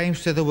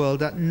proclaims to the world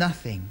that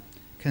nothing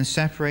can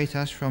separate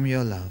us from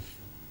your love.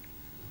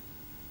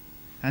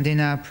 And in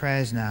our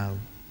prayers now,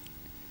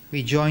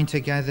 we join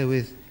together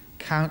with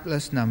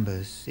countless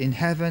numbers in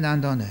heaven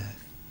and on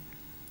earth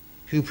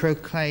who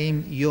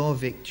proclaim your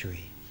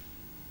victory.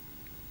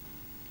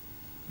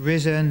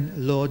 Risen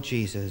Lord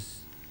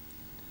Jesus,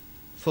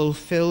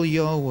 fulfill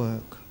your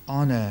work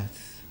on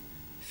earth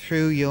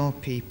through your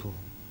people,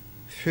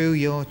 through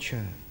your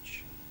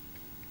church.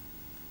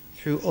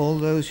 through all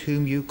those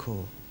whom you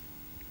call.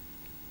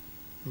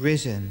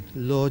 Risen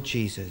Lord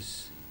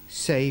Jesus,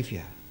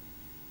 Saviour,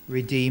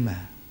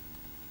 Redeemer,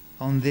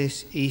 on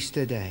this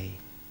Easter day,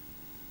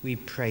 we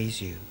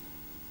praise you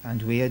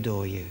and we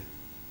adore you.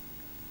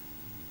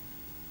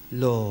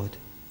 Lord,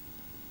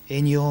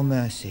 in your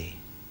mercy,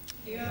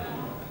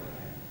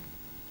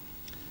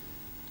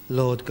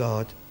 Lord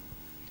God,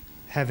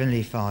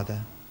 Heavenly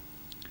Father,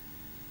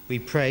 we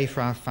pray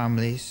for our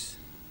families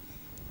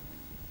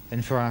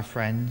and for our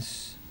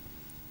friends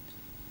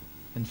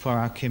and for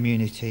our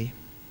community,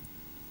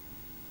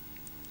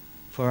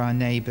 for our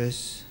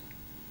neighbours,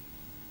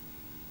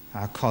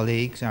 our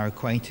colleagues, our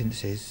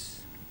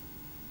acquaintances.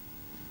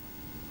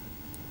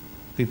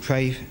 We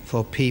pray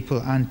for people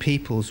and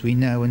peoples we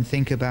know and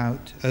think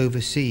about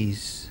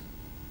overseas.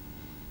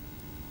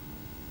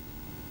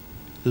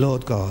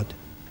 Lord God,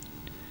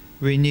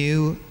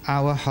 renew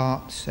our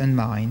hearts and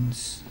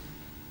minds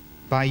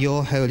by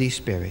your Holy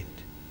Spirit,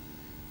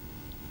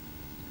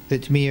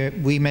 that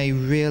we may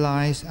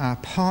realize our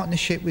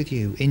partnership with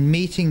you in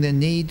meeting the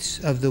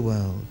needs of the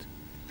world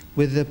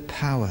with the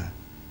power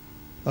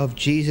of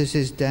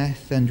Jesus'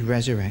 death and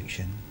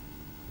resurrection.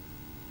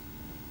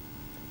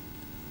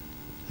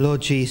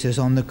 Lord Jesus,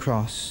 on the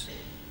cross,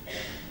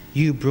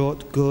 you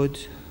brought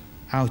good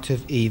out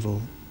of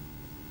evil.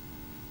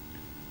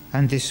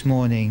 And this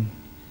morning,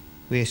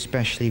 we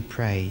especially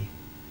pray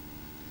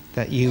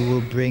that you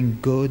will bring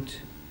good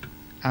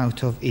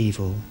out of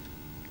evil,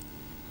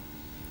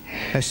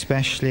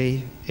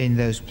 especially in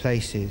those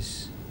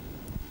places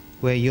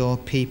where your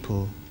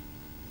people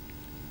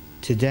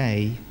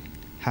today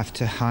have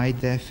to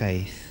hide their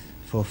faith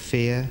for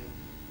fear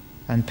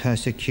and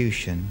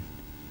persecution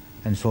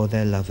and for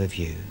their love of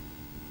you.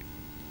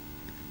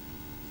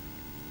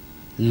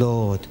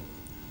 Lord,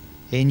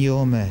 in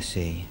your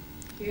mercy,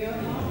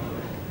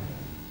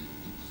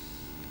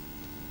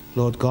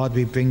 Lord God,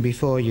 we bring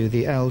before you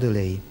the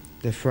elderly,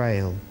 the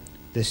frail,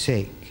 the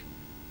sick,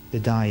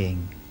 the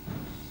dying,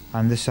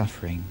 and the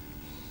suffering.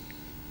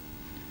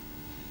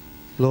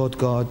 Lord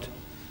God,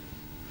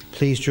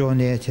 please draw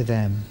near to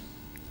them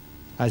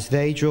as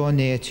they draw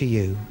near to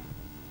you.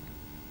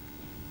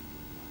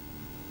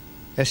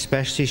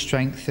 Especially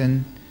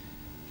strengthen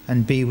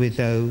and be with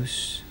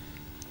those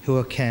who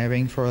are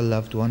caring for a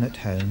loved one at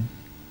home.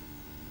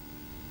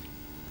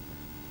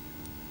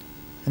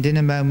 And in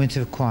a moment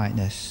of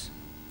quietness,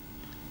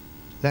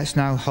 let's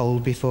now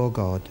hold before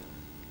God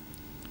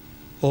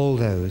all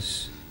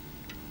those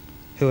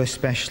who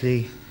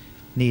especially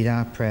need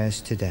our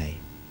prayers today.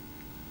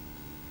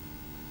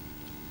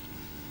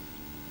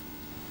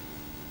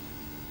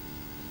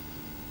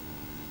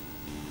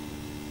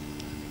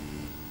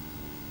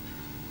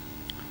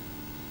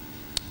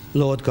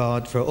 Lord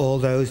God, for all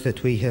those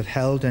that we have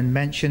held and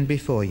mentioned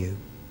before you,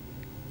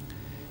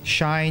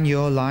 shine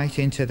your light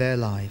into their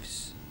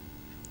lives.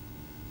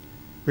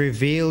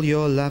 Reveal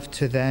your love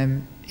to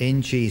them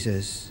in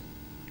Jesus,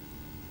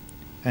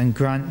 and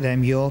grant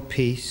them your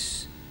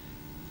peace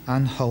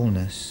and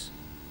wholeness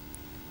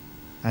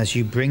as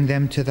you bring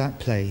them to that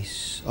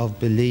place of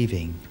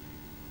believing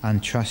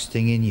and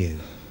trusting in you.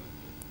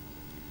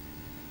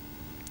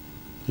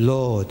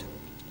 Lord,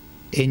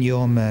 in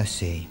your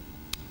mercy,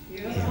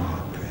 hear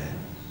our prayer.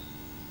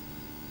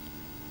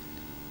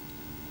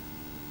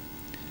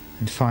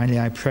 And finally,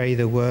 I pray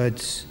the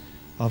words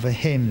of a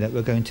hymn that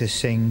we're going to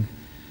sing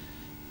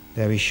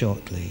very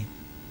shortly.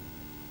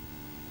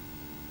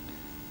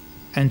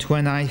 And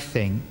when I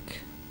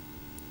think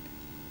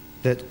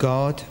that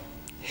God,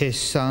 his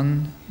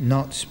Son,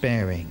 not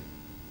sparing,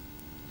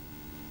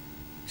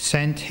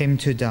 sent him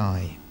to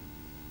die,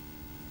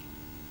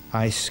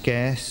 I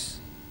scarce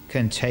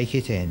can take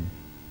it in,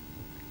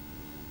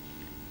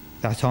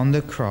 that on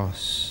the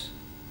cross,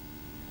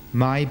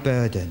 my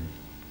burden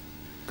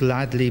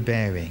gladly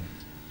bearing,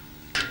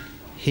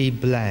 he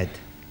bled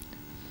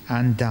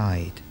and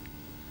died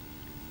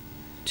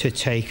to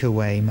take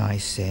away my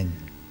sin.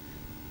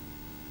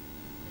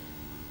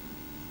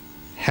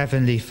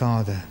 Heavenly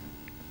Father,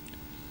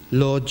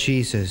 Lord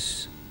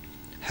Jesus,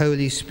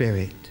 Holy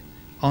Spirit,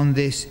 on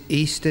this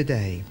Easter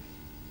day,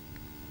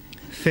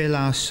 fill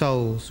our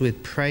souls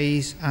with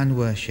praise and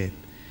worship,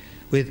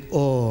 with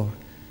awe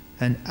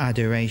and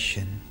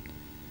adoration,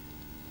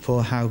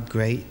 for how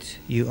great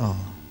you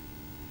are.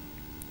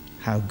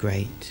 How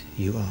great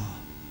you are.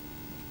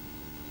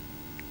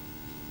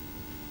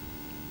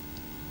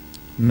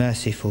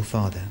 Merciful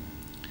Father,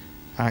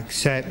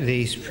 accept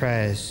these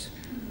prayers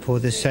for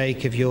the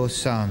sake of your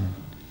Son,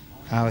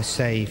 our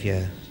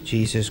Saviour,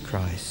 Jesus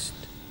Christ.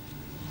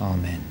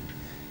 Amen.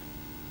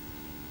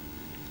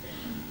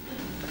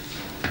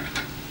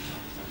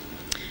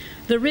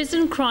 The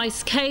risen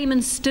Christ came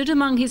and stood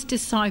among his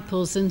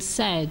disciples and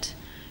said,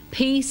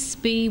 "Peace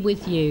be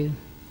with you."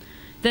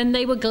 Then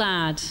they were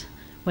glad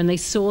when they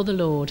saw the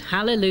Lord.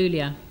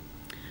 Hallelujah.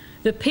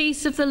 The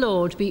peace of the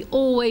Lord be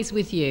always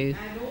with you.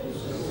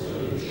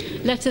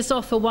 Let us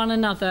offer one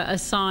another a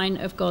sign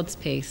of God's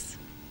peace.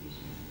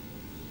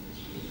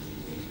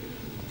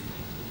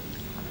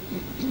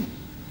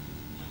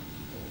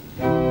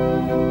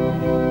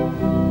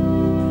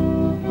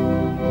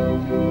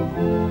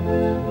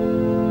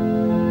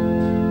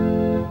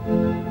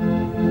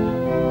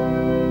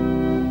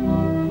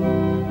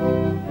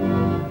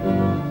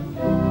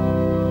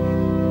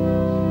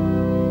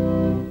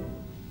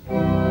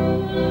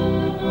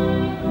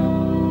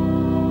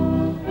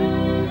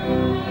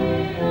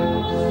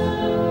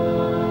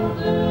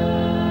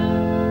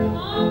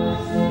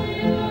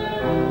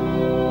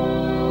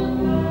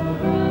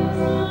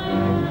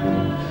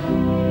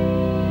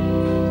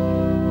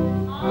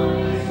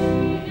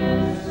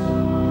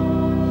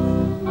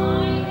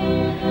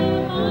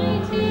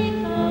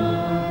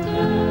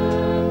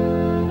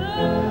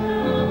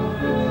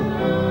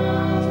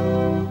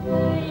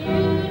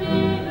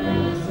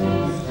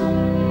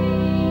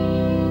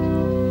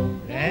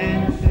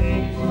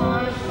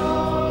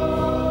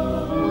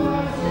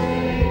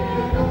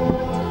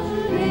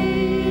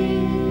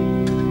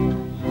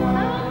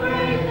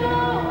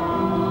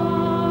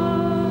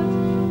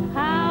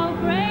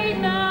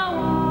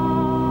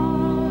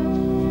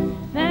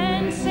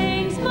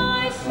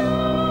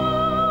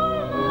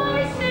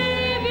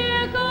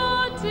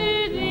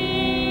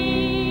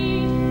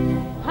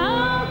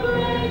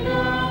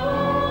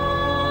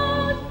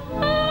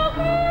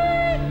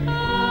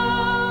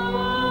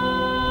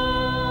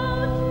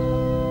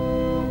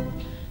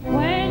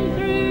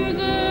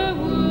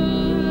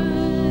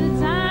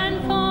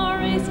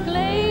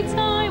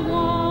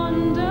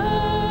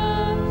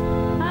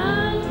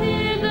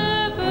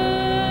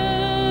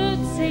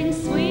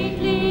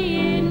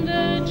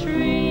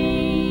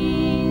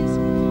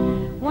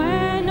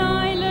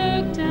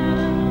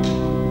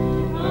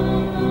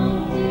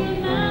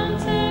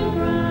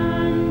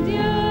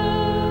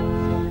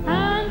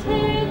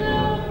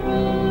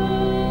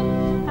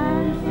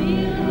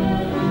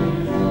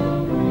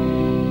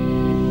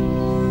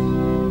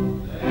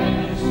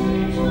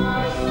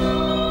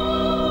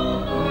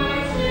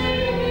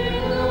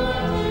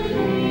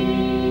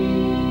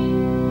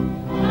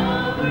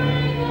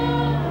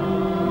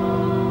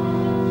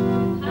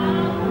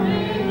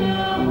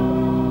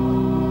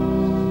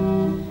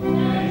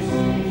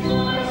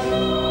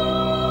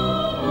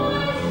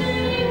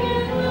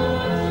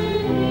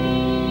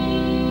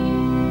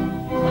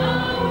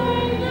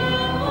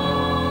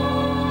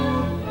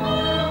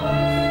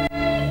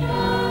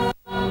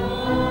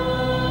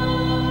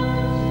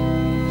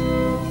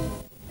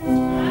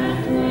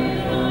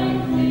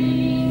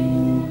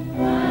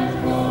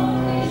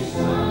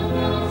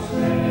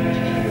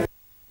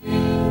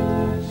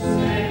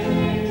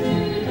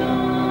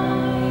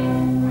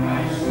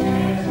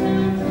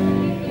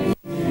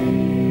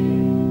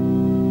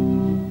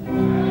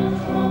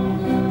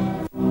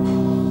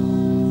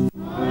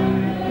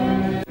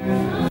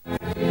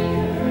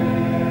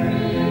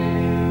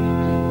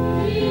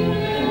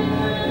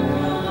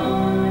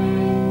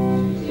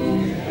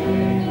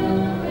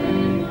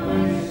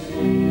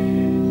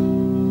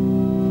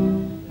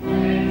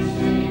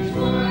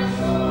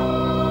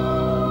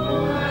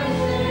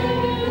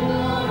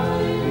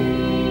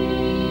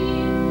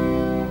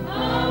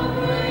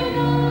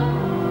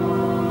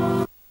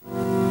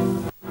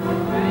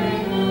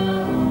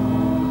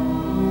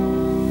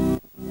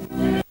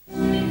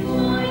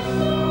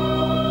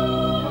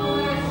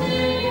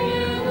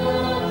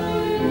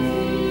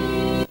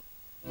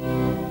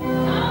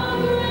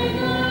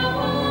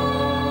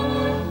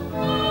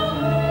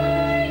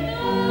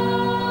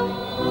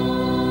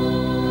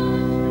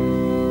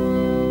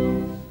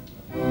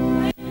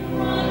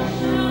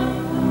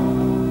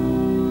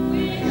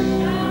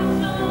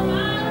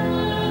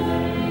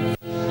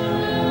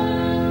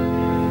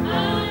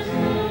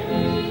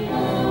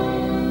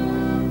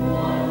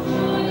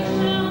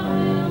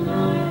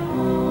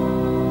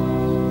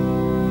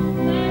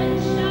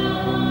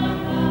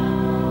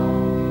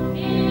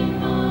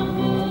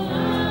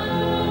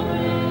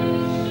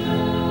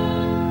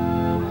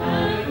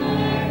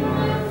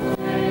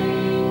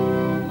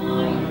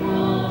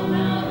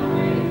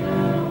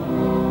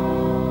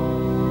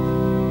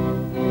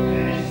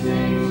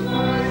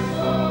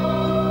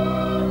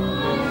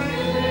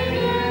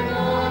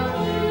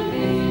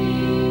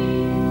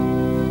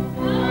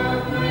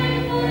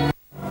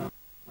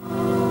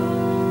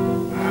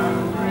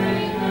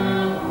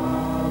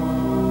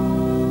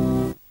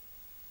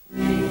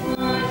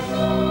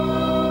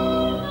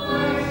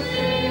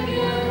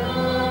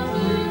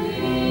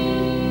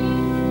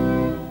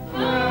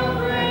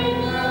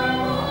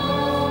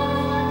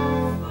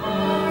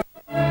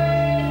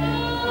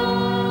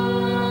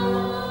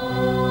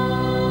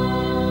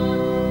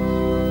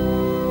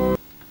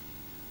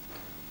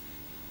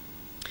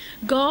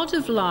 God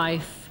of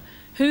life,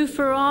 who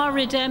for our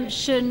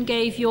redemption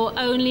gave your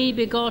only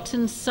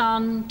begotten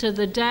Son to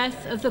the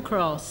death of the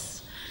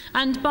cross,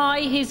 and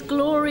by his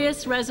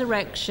glorious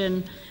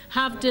resurrection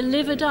have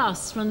delivered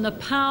us from the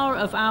power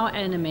of our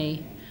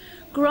enemy,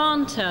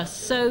 grant us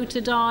so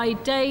to die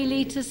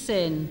daily to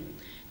sin,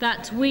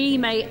 that we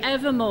may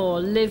evermore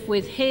live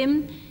with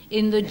him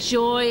in the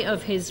joy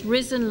of his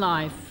risen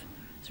life,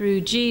 through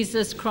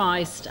Jesus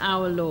Christ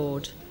our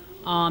Lord.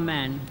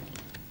 Amen.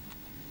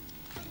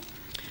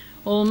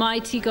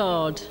 Almighty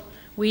God,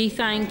 we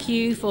thank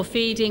you for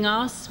feeding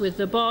us with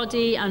the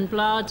body and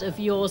blood of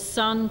your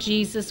Son,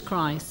 Jesus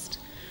Christ.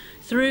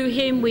 Through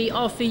him we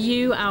offer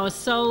you our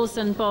souls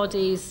and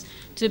bodies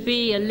to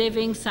be a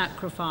living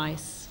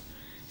sacrifice.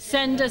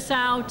 Send us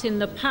out in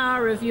the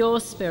power of your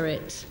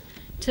Spirit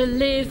to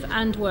live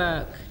and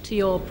work to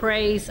your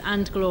praise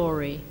and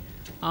glory.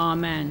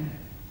 Amen.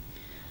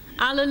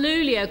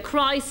 Alleluia,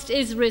 Christ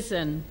is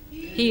risen.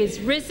 He is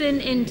risen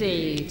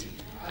indeed.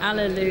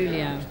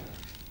 Alleluia.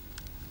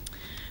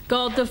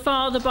 God the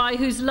Father, by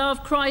whose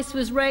love Christ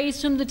was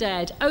raised from the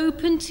dead,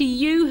 open to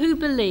you who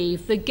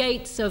believe the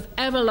gates of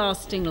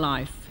everlasting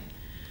life.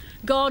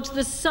 God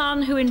the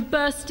Son, who in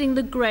bursting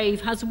the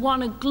grave has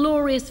won a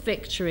glorious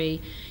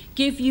victory,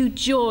 give you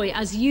joy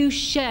as you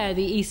share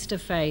the Easter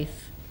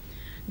faith.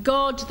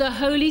 God the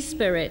Holy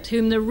Spirit,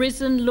 whom the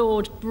risen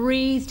Lord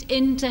breathed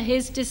into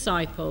his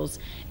disciples,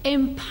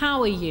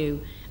 empower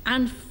you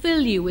and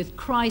fill you with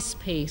Christ's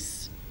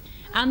peace.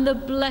 And the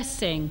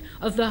blessing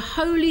of the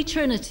Holy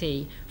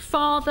Trinity,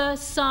 Father,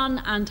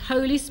 Son, and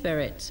Holy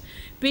Spirit,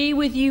 be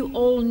with you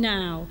all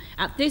now,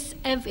 at this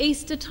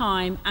Easter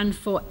time, and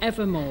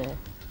forevermore.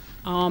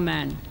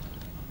 Amen.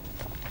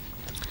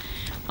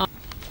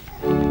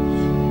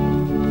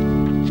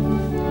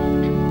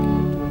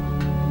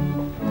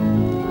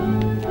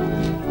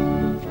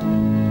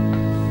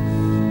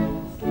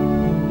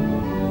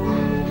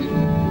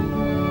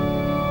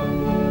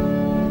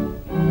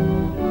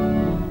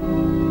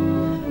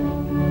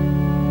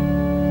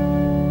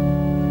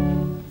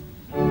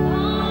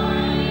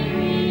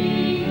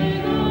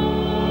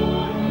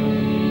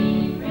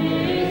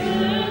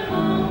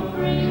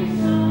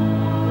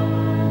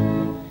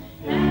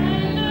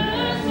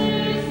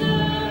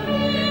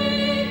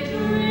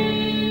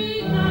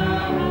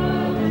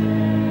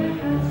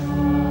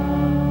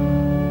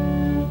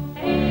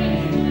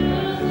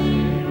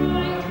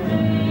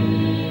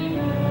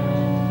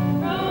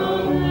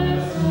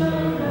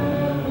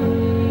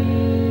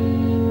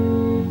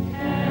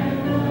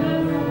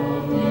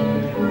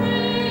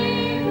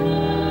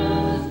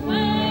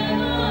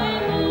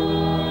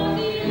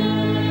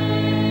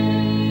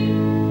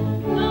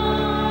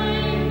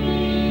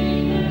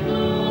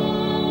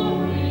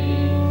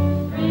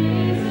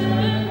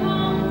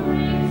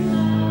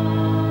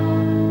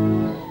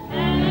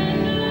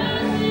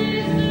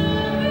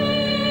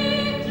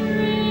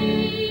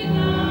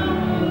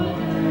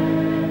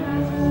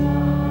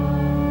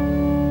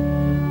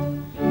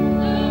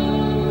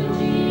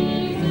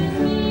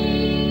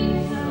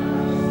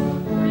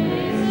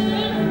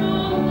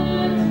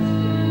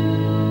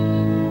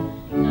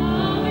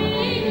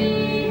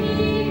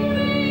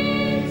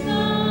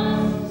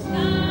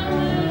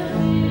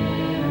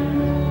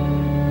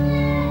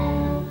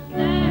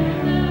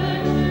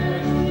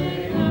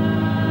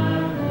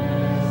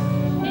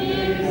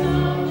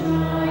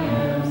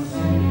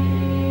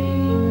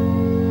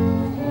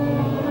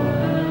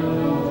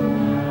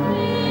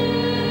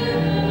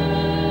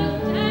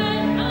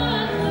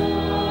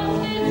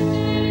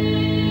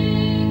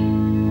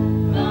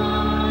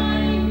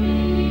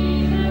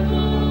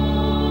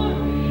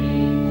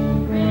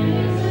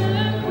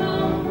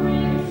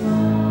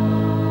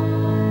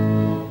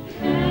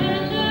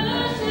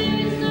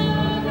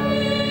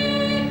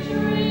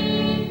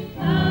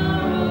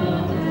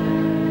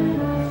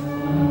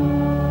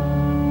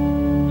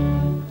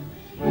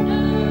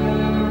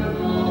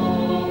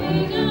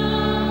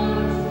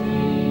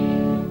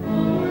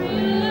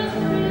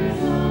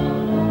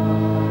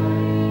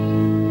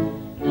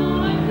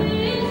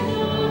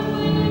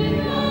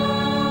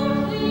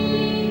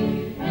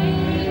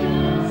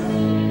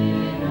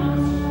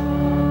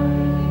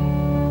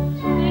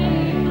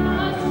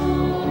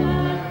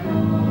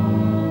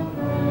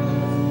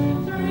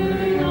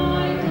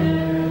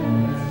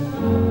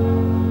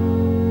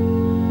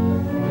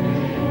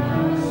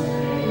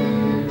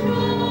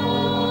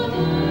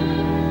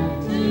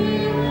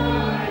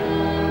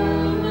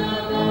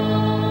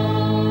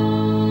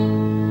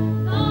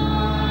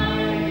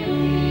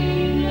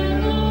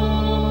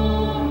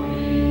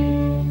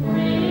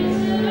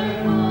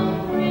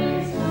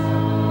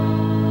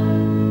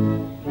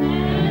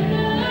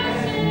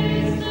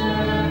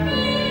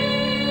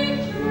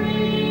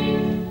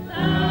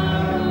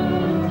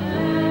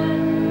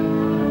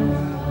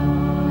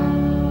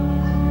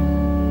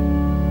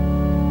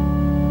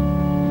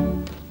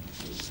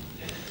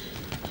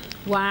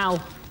 Wow.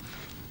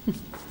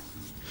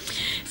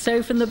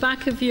 So from the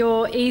back of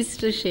your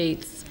Easter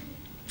sheets,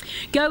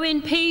 go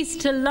in peace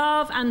to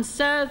love and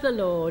serve the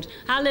Lord.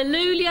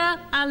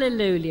 Alleluia,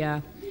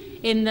 alleluia.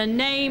 in the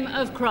name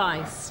of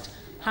Christ.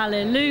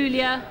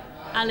 Hallelujah,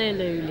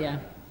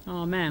 hallelujah.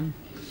 Amen.